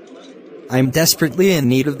warehouse. I'm desperately in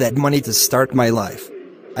need of that money to start my life.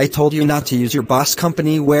 I told you not to use your boss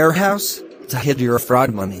company warehouse to hide your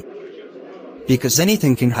fraud money, because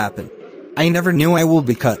anything can happen. I never knew I will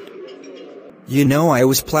be cut. You know, I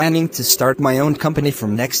was planning to start my own company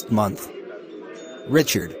from next month.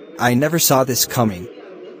 Richard, I never saw this coming.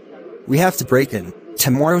 We have to break in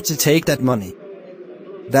tomorrow to take that money.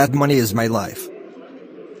 That money is my life.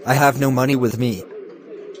 I have no money with me.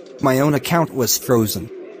 My own account was frozen.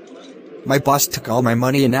 My boss took all my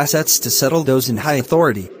money and assets to settle those in high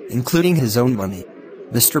authority, including his own money.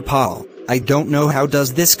 Mr. Paul, I don't know how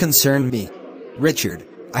does this concern me. Richard,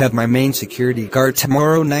 I have my main security guard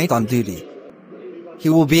tomorrow night on duty. He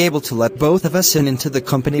will be able to let both of us in into the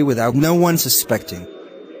company without no one suspecting.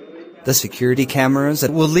 The security cameras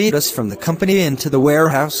that will lead us from the company into the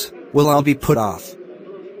warehouse will all be put off.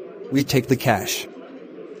 We take the cash.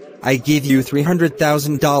 I give you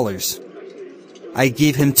 $300,000. I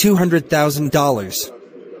give him $200,000.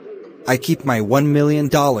 I keep my $1 million.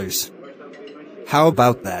 How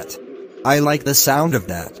about that? I like the sound of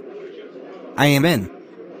that. I am in.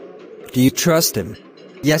 Do you trust him?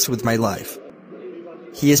 Yes, with my life.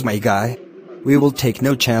 He is my guy. We will take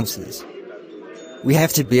no chances. We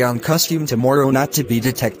have to be on costume tomorrow not to be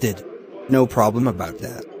detected. No problem about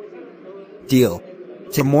that. Deal.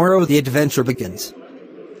 Tomorrow the adventure begins.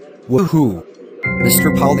 Woohoo!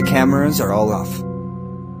 Mr. Paul, the cameras are all off.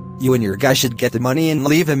 You and your guy should get the money and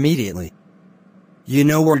leave immediately. You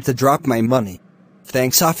know where to drop my money.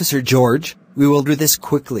 Thanks, Officer George. We will do this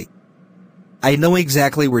quickly. I know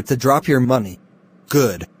exactly where to drop your money.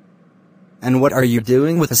 Good. And what are you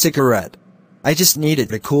doing with a cigarette? I just need it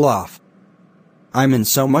to cool off. I'm in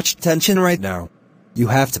so much tension right now. You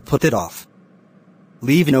have to put it off.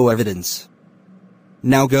 Leave no evidence.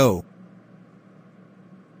 Now go.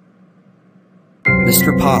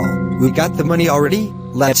 Mr. Paul, we got the money already?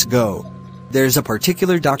 Let's go. There's a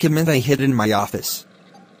particular document I hid in my office.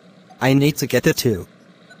 I need to get it too.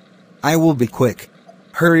 I will be quick.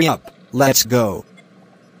 Hurry up, let's go.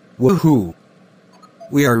 Woohoo!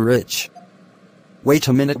 We are rich. Wait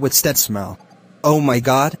a minute, what's that smell? Oh my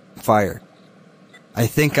god, fire. I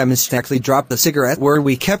think I mistakenly dropped the cigarette where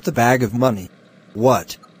we kept the bag of money.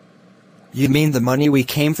 What? You mean the money we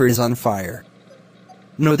came for is on fire?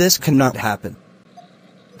 No, this cannot happen.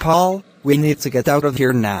 Paul, we need to get out of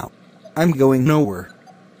here now. I'm going nowhere.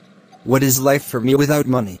 What is life for me without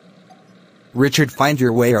money? Richard, find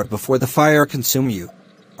your way out before the fire consume you.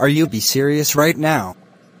 Are you be serious right now?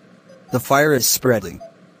 The fire is spreading.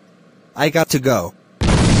 I got to go.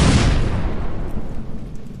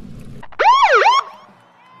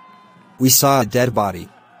 We saw a dead body.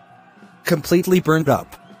 Completely burned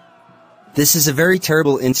up. This is a very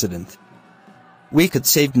terrible incident. We could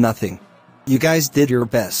save nothing. You guys did your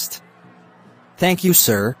best. Thank you,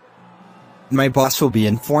 sir. My boss will be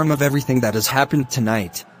informed of everything that has happened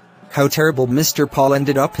tonight. How terrible Mr. Paul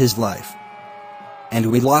ended up his life.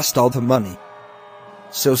 And we lost all the money.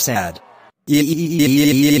 So sad.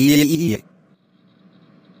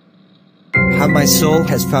 How my soul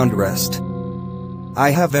has found rest.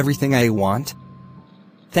 I have everything I want.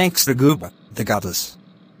 Thanks to Guba, the goddess.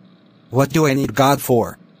 What do I need God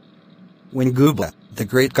for? When Guba, the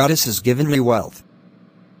great goddess, has given me wealth.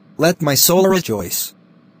 Let my soul rejoice.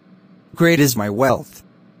 Great is my wealth.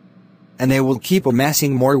 And I will keep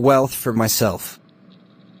amassing more wealth for myself.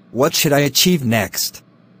 What should I achieve next?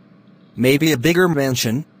 Maybe a bigger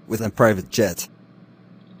mansion, with a private jet.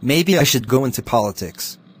 Maybe I should go into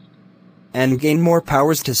politics. And gain more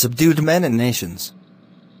powers to subdue men and nations.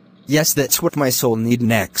 Yes, that's what my soul need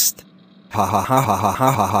next. Ha ha ha ha ha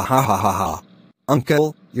ha ha ha ha ha ha ha.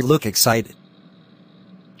 Uncle, you look excited.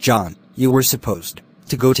 John, you were supposed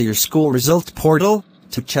to go to your school result portal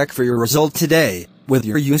to check for your result today with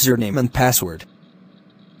your username and password.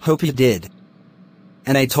 Hope you did.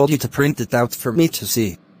 And I told you to print it out for me to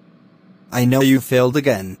see. I know you failed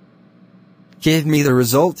again. Give me the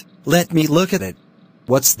result, let me look at it.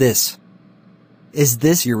 What's this? Is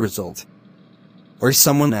this your result? Or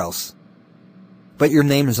someone else? But your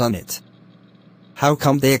name is on it. How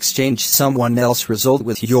come they exchanged someone else's result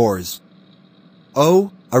with yours?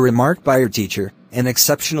 Oh, a remark by your teacher, an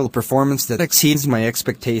exceptional performance that exceeds my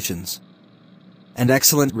expectations. And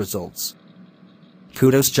excellent results.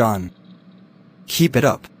 Kudos, John. Keep it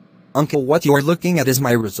up. Uncle, what you are looking at is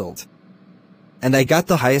my result. And I got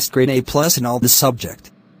the highest grade A+ in all the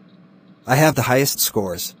subject. I have the highest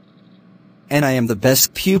scores. And I am the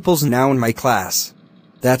best pupils now in my class.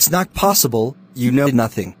 That's not possible, you know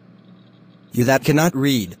nothing. You that cannot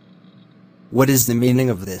read. What is the meaning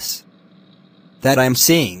of this? That I'm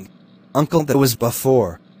seeing. Uncle, that was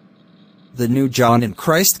before. The new John in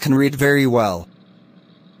Christ can read very well.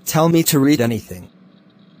 Tell me to read anything.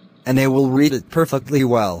 And I will read it perfectly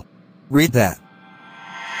well. Read that.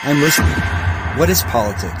 I'm listening. What is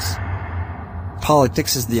politics?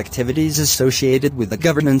 Politics is the activities associated with the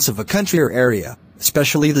governance of a country or area,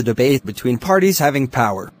 especially the debate between parties having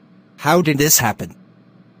power. How did this happen?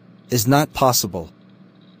 Is not possible.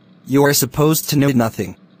 You are supposed to know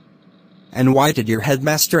nothing. And why did your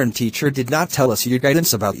headmaster and teacher did not tell us your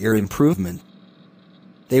guidance about your improvement?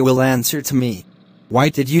 They will answer to me. Why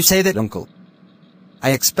did you say that, Uncle?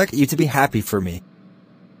 I expect you to be happy for me.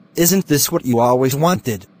 Isn't this what you always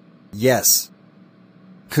wanted? Yes.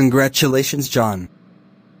 Congratulations, John.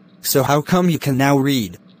 So how come you can now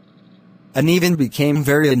read? And even became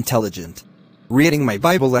very intelligent. Reading my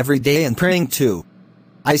Bible every day and praying too.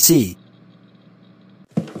 I see.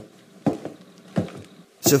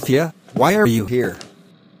 Sophia, why are you here?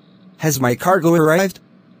 Has my cargo arrived?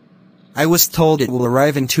 I was told it will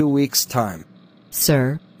arrive in 2 weeks' time.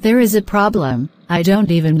 Sir, there is a problem. I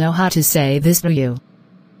don't even know how to say this to you.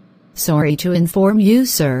 Sorry to inform you,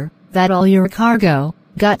 sir, that all your cargo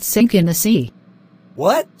got sink in the sea.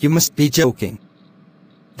 What? You must be joking.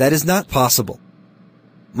 That is not possible.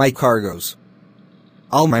 My cargoes.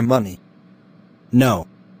 All my money. No.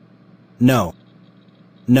 No.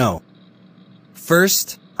 No.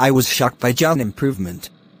 First, I was shocked by John's improvement.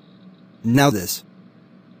 Now this.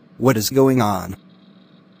 What is going on?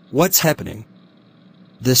 What's happening?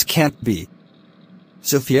 This can't be.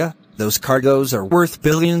 Sophia, those cargoes are worth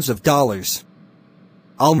billions of dollars.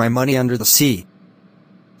 All my money under the sea.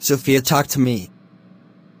 Sophia, talk to me.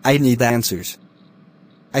 I need answers.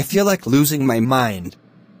 I feel like losing my mind.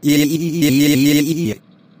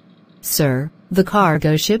 Sir, the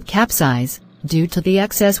cargo ship capsized due to the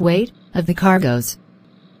excess weight of the cargoes.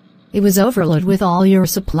 It was overloaded with all your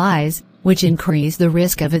supplies, which increased the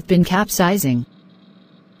risk of it being capsizing.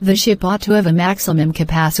 The ship ought to have a maximum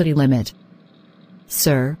capacity limit.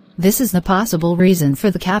 Sir, this is the possible reason for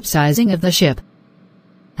the capsizing of the ship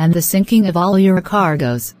and the sinking of all your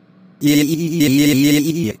cargoes.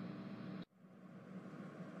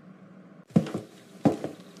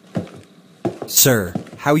 Sir,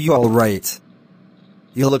 how you all right?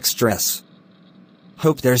 You look stressed.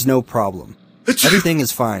 Hope there's no problem. Everything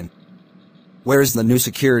is fine. Where is the new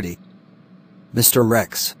security? Mr.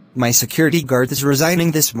 Rex, my security guard is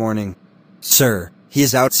resigning this morning. Sir, he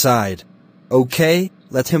is outside. Okay,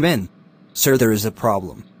 let him in. Sir, there is a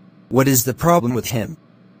problem. What is the problem with him?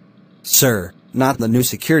 Sir, not the new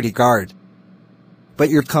security guard. But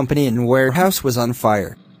your company and warehouse was on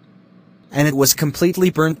fire. And it was completely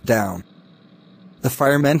burnt down. The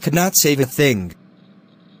firemen could not save a thing.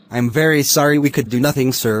 I'm very sorry we could do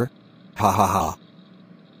nothing, sir. Ha ha ha.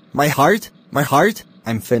 My heart,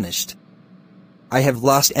 I'm finished. I have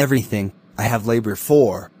lost everything I have labored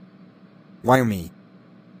for. Why me?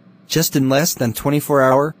 Just in less than 24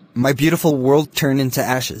 hours, my beautiful world turned into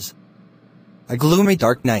ashes. A gloomy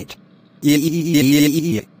dark night.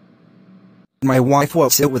 My wife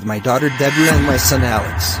was out with my daughter Deborah and my son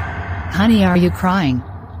Alex. Honey, are you crying?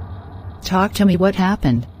 Talk to me, what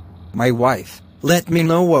happened? My wife, let me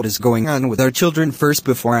know what is going on with our children first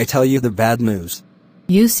before I tell you the bad news.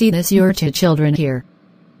 You see this, your two children here.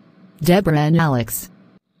 Deborah and Alex.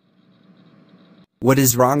 What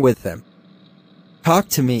is wrong with them? Talk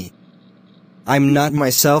to me. I'm not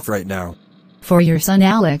myself right now. For your son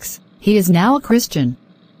Alex, he is now a Christian.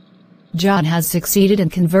 John has succeeded in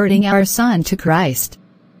converting our son to Christ.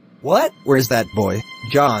 What? Where's that boy,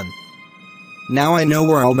 John? Now I know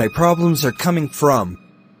where all my problems are coming from.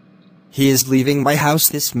 He is leaving my house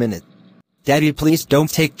this minute. Daddy, please don't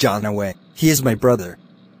take John away. He is my brother.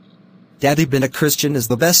 Daddy, being a Christian is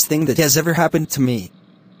the best thing that has ever happened to me.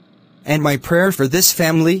 And my prayer for this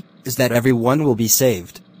family is that everyone will be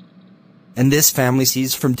saved. And this family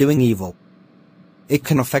cease from doing evil. It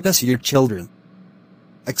can affect us, your children.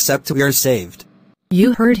 Except we are saved.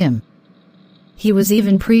 You heard him. He was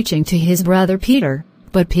even preaching to his brother Peter,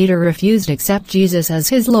 but Peter refused to accept Jesus as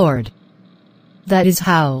his Lord. That is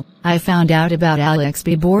how I found out about Alex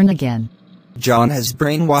be born again. John has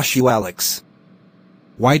brainwashed you, Alex.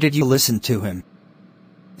 Why did you listen to him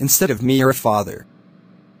instead of me, your father?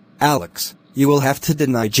 Alex, you will have to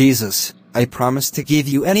deny Jesus. I promise to give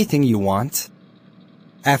you anything you want.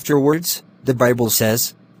 Afterwards, the Bible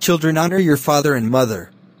says, children, honor your father and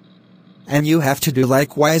mother. And you have to do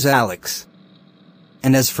likewise, Alex.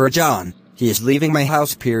 And as for John, he is leaving my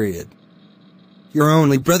house, period. Your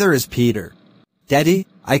only brother is Peter. Daddy,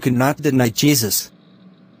 I could not deny Jesus.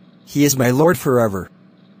 He is my Lord forever.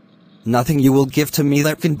 Nothing you will give to me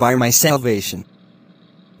that can buy my salvation.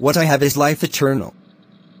 What I have is life eternal.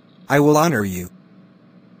 I will honor you.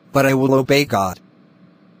 But I will obey God.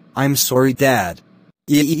 I'm sorry, Dad.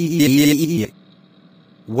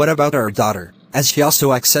 What about our daughter, as she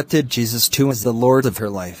also accepted Jesus too as the Lord of her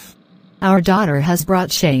life? Our daughter has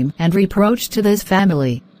brought shame and reproach to this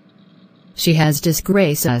family. She has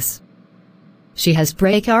disgraced us. She has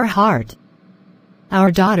break our heart. Our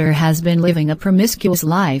daughter has been living a promiscuous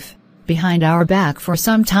life behind our back for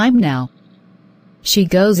some time now. She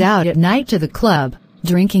goes out at night to the club,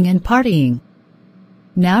 drinking and partying.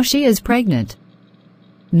 Now she is pregnant.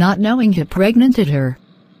 Not knowing who pregnanted her.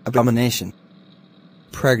 Abomination.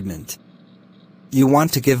 Pregnant. You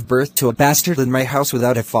want to give birth to a bastard in my house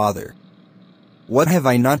without a father. What have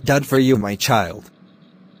I not done for you, my child?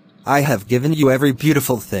 I have given you every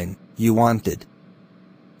beautiful thing you wanted.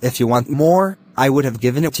 If you want more, I would have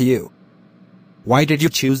given it to you. Why did you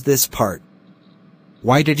choose this part?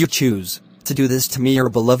 Why did you choose to do this to me, your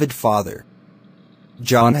beloved father?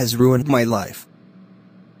 John has ruined my life.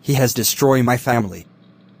 He has destroyed my family.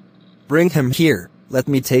 Bring him here. Let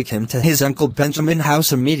me take him to his Uncle Benjamin's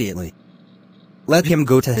house immediately. Let him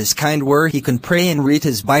go to his kind where he can pray and read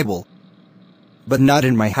his Bible. But not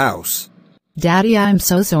in my house. Daddy, I'm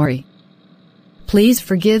so sorry. Please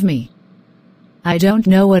forgive me. I don't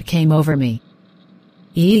know what came over me.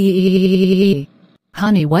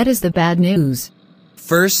 Honey, what is the bad news?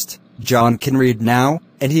 First, John can read now,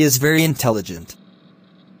 and he is very intelligent.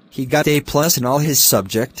 He got A+ in all his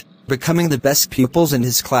subject, becoming the best pupils in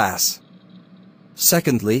his class.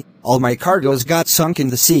 Secondly, all my cargoes got sunk in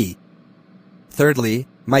the sea. Thirdly,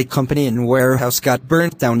 my company and warehouse got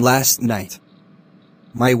burnt down last night.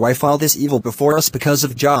 My wife, all this evil before us because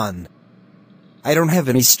of John. I don't have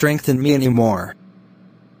any strength in me anymore.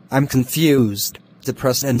 I'm confused,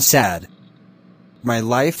 depressed and sad. My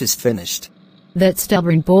life is finished. That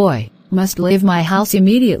stubborn boy must leave my house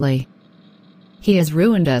immediately. He has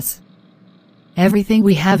ruined us. Everything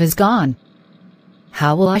we have is gone.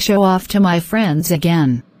 How will I show off to my friends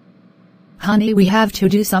again? Honey, we have to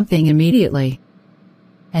do something immediately.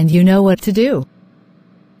 And you know what to do.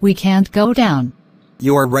 We can't go down.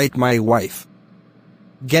 You are right, my wife.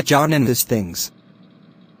 Get John and his things.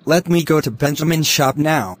 Let me go to Benjamin's shop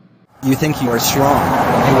now. You think you are strong,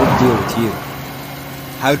 I will deal with you.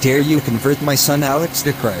 How dare you convert my son Alex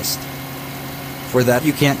to Christ? For that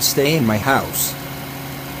you can't stay in my house.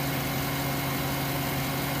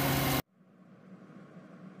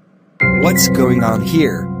 What's going on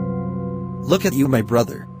here? Look at you, my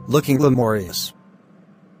brother, looking laborious.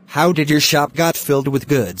 How did your shop got filled with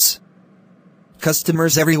goods?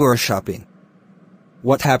 Customers everywhere shopping.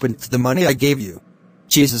 What happened to the money I gave you?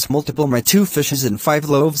 Jesus, multiple my 2 fishes and 5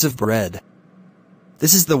 loaves of bread.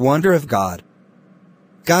 This is the wonder of God.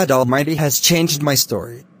 God Almighty has changed my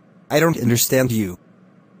story. I don't understand you.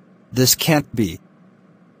 This can't be.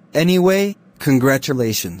 Anyway,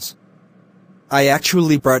 congratulations. I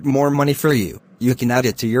actually brought more money for you. You can add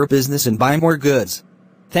it to your business and buy more goods.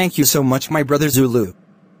 Thank you so much, my brother Zulu.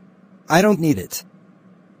 I don't need it.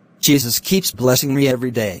 Jesus keeps blessing me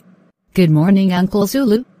every day. Good morning, Uncle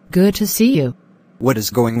Zulu. Good to see you. What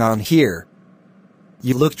is going on here?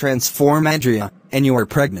 You look transformed, Andrea, and you are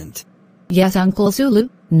pregnant. Yes, Uncle Zulu,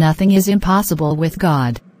 nothing is impossible with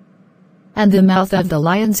God. And the mouth of the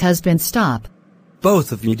lions has been stopped.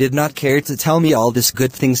 Both of you did not care to tell me all this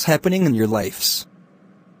good things happening in your lives.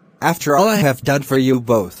 After all I have done for you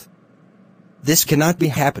both. This cannot be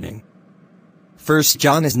happening. First,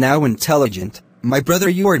 John is now intelligent. My brother,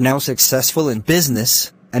 you are now successful in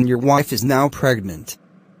business, and your wife is now pregnant.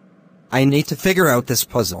 I need to figure out this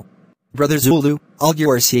puzzle. Brother Zulu, all you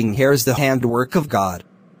are seeing here is the handwork of God.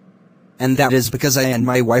 And that is because I and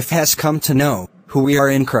my wife has come to know who we are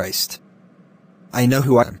in Christ. I know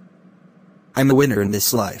who I am. I'm a winner in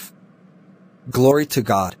this life. Glory to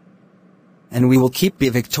God. And we will keep be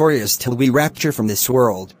victorious till we rapture from this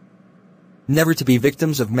world. Never to be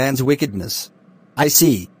victims of man's wickedness. I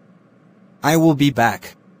see. I will be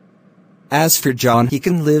back. As for John, he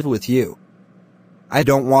can live with you. I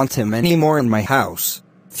don't want him anymore in my house.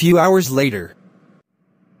 Few hours later.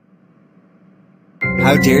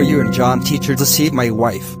 How dare you and John teacher deceive my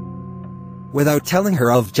wife? Without telling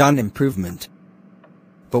her of John's improvement.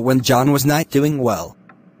 But when John was not doing well,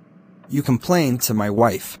 you complained to my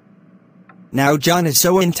wife. Now John is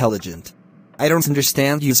so intelligent. I don't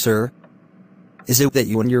understand you, sir. Is it that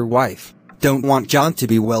you and your wife don't want John to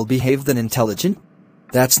be well-behaved and intelligent?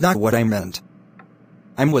 That's not what I meant.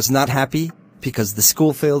 I was not happy because the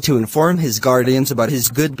school failed to inform his guardians about his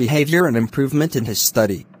good behavior and improvement in his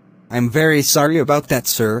study. I'm very sorry about that,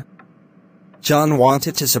 sir. John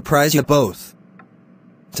wanted to surprise you both.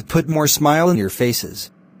 To put more smile in your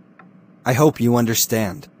faces. I hope you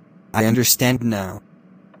understand. I understand now.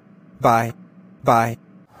 Bye. Bye.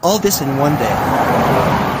 All this in one day.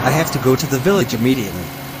 I have to go to the village immediately.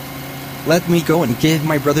 Let me go and give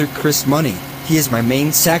my brother Chris money. He is my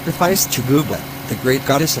main sacrifice to Guba, the great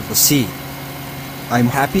goddess of the sea. I'm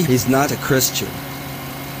happy he's not a Christian.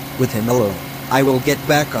 With him alone, I will get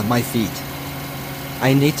back on my feet.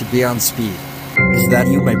 I need to be on speed. Is that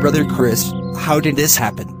you, my brother Chris? How did this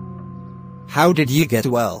happen? How did you get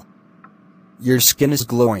well? Your skin is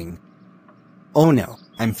glowing. Oh no,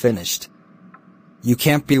 I'm finished. You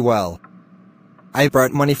can't be well. I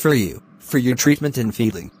brought money for you, for your treatment and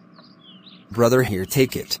feeding. Brother, here,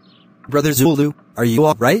 take it. Brother Zulu, are you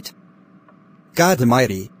alright? God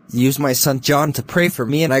Almighty, used my son John to pray for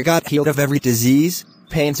me and I got healed of every disease,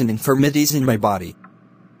 pains and infirmities in my body.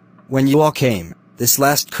 When you all came, this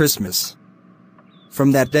last Christmas.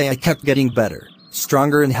 From that day I kept getting better,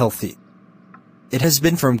 stronger and healthy. It has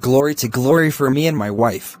been from glory to glory for me and my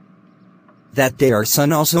wife. That day our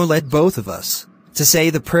son also led both of us to say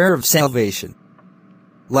the prayer of salvation.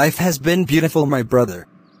 Life has been beautiful, my brother.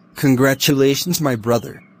 Congratulations, my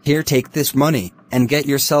brother. Here, take this money, and get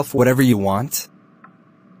yourself whatever you want.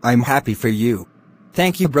 I'm happy for you.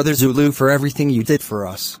 Thank you, Brother Zulu, for everything you did for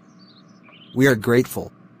us. We are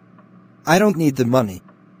grateful. I don't need the money.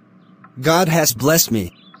 God has blessed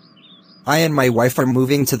me. I and my wife are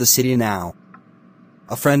moving to the city now.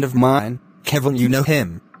 A friend of mine, Kevin, you know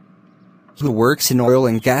him, who works in oil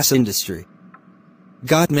and gas industry,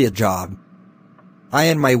 got me a job. I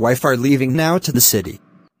and my wife are leaving now to the city.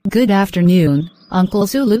 Good afternoon, Uncle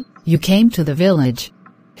Zulu. You came to the village.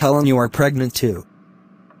 Helen, you are pregnant too.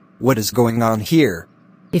 What is going on here?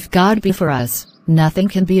 If God be for us, nothing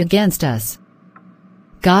can be against us.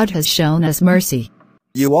 God has shown us mercy.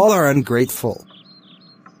 You all are ungrateful.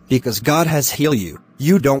 Because God has healed you,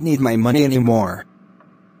 you don't need my money anymore.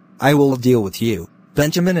 I will deal with you,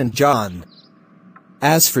 Benjamin and John.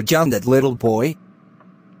 As for John, that little boy,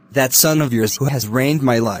 that son of yours who has reigned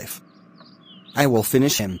my life, I will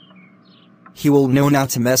finish him. He will know not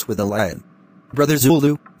to mess with a lion. Brother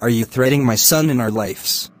Zulu, are you threatening my son in our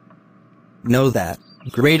lives? Know that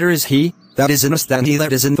greater is he that is in us than he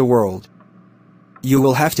that is in the world. You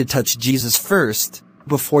will have to touch Jesus first,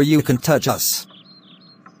 before you can touch us.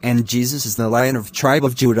 And Jesus is the Lion of tribe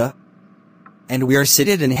of Judah. And we are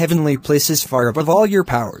seated in heavenly places far above all your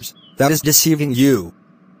powers, that is deceiving you.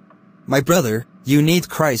 My brother, you need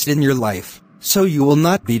Christ in your life, so you will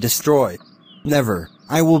not be destroyed. Never.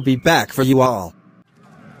 I will be back for you all.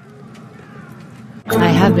 I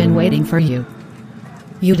have been waiting for you.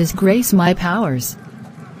 You disgrace my powers.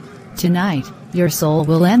 Tonight, your soul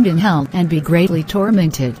will end in hell and be greatly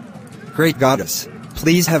tormented. Great Goddess,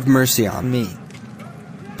 please have mercy on me.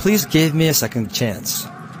 Please give me a second chance.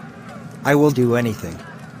 I will do anything.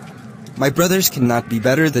 My brothers cannot be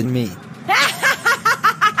better than me.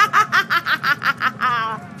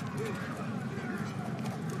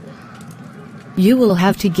 You will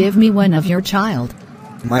have to give me one of your child.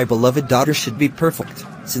 My beloved daughter should be perfect,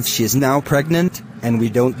 since she is now pregnant, and we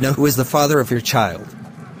don't know who is the father of your child.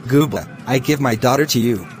 Gooba, I give my daughter to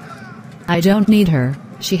you. I don't need her.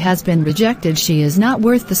 She has been rejected. She is not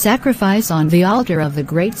worth the sacrifice on the altar of the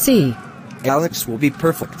great sea. Alex will be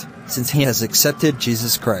perfect, since he has accepted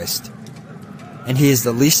Jesus Christ. And he is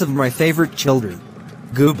the least of my favorite children.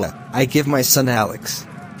 Gooba, I give my son Alex.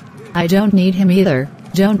 I don't need him either.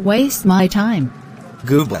 Don't waste my time.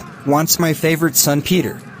 Gooba wants my favorite son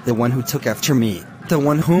Peter, the one who took after me, the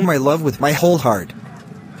one whom I love with my whole heart.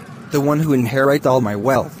 The one who inherit all my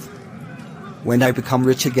wealth when I become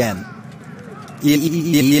rich again.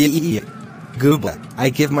 Gooba, I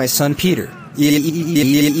give my son Peter.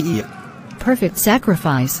 Perfect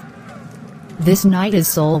sacrifice. This night his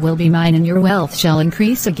soul will be mine and your wealth shall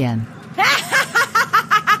increase again.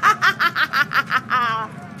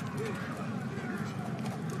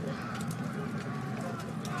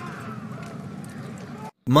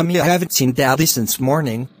 Mummy, I haven't seen Daddy since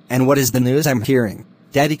morning, and what is the news I'm hearing?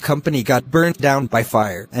 Daddy company got burnt down by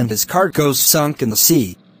fire and his cargo's sunk in the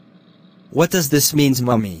sea. What does this mean,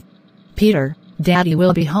 Mummy? Peter, Daddy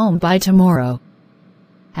will be home by tomorrow.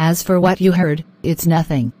 As for what you heard, it's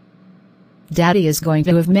nothing. Daddy is going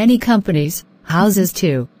to have many companies, houses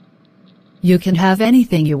too. You can have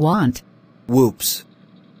anything you want. Whoops.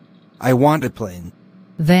 I want a plane.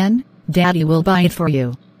 Then, Daddy will buy it for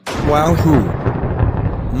you. Wahoo.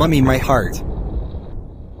 Mummy, my heart.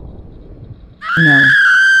 No.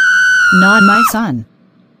 Not my son.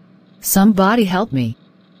 Somebody help me.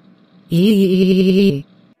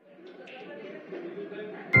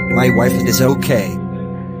 My wife is okay.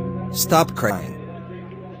 Stop crying.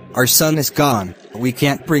 Our son is gone. We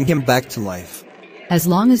can't bring him back to life. As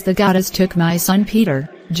long as the goddess took my son Peter,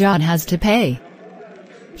 John has to pay.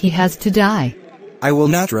 He has to die. I will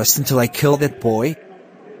not rest until I kill that boy.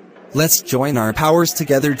 Let's join our powers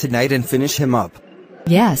together tonight and finish him up.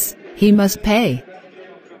 Yes, he must pay.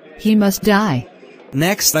 He must die.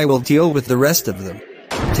 Next I will deal with the rest of them.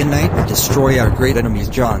 Tonight we destroy our great enemies,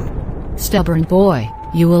 John. Stubborn boy,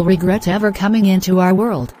 you will regret ever coming into our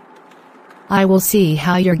world. I will see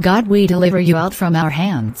how your God will deliver you out from our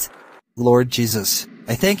hands. Lord Jesus,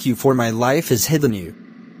 I thank you for my life is hidden you.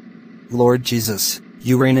 Lord Jesus,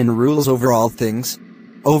 you reign and rules over all things,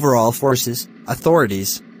 over all forces,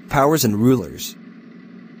 authorities, powers and rulers.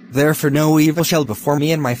 Therefore no evil shall befall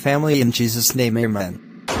me and my family in Jesus' name,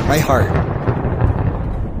 amen. My heart.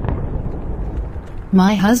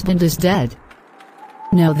 My husband is dead.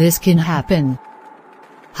 No, this can happen.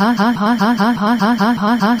 Ha ha ha ha ha ha ha ha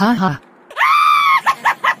ha ha ha ha.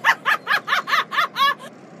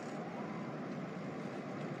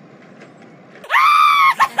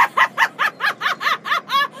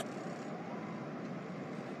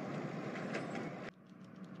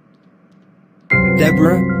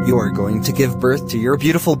 Deborah, you are going to give birth to your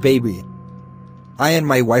beautiful baby. I and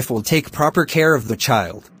my wife will take proper care of the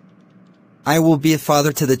child. I will be a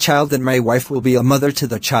father to the child and my wife will be a mother to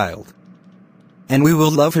the child. And we will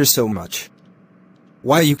love her so much.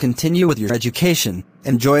 While you continue with your education,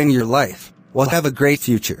 enjoying your life, we'll have a great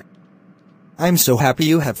future. I'm so happy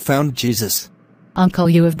you have found Jesus. Uncle,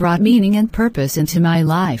 you have brought meaning and purpose into my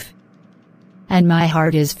life. And my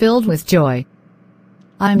heart is filled with joy.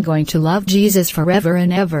 I'm going to love Jesus forever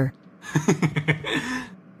and ever.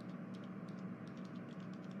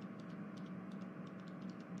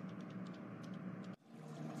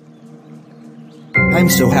 I'm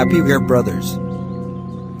so happy we are brothers.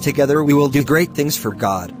 Together we will do great things for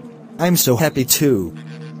God. I'm so happy too.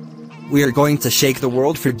 We are going to shake the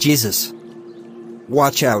world for Jesus.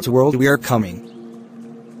 Watch out, world, we are coming.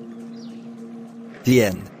 The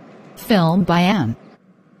end. Film by Anne.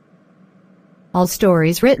 All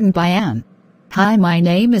stories written by Anne. Hi, my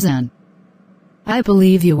name is Anne. I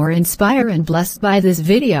believe you were inspired and blessed by this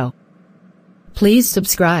video. Please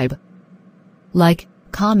subscribe, like,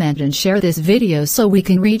 comment and share this video so we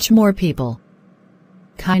can reach more people.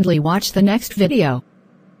 Kindly watch the next video.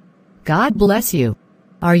 God bless you.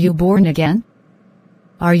 Are you born again?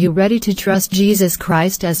 Are you ready to trust Jesus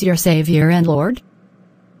Christ as your Savior and Lord?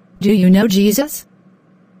 Do you know Jesus?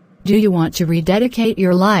 Do you want to rededicate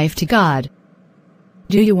your life to God?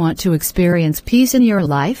 Do you want to experience peace in your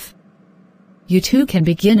life? You too can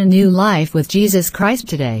begin a new life with Jesus Christ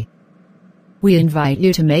today. We invite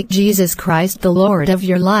you to make Jesus Christ the Lord of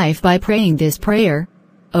your life by praying this prayer.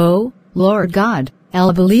 Oh, Lord God,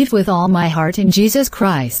 I'll believe with all my heart in Jesus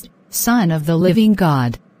Christ, Son of the living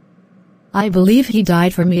God. I believe He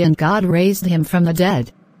died for me and God raised Him from the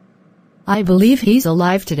dead. I believe He's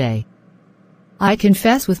alive today. I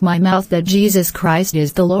confess with my mouth that Jesus Christ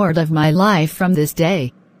is the Lord of my life from this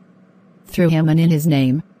day. Through Him and in His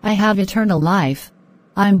name, I have eternal life.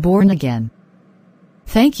 I'm born again.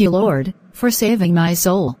 Thank you, Lord, for saving my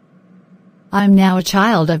soul. I'm now a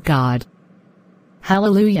child of God.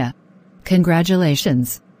 Hallelujah.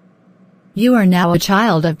 Congratulations. You are now a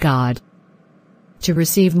child of God. To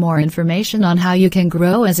receive more information on how you can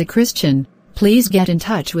grow as a Christian, please get in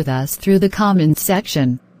touch with us through the comments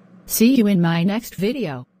section. See you in my next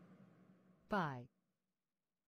video. Bye.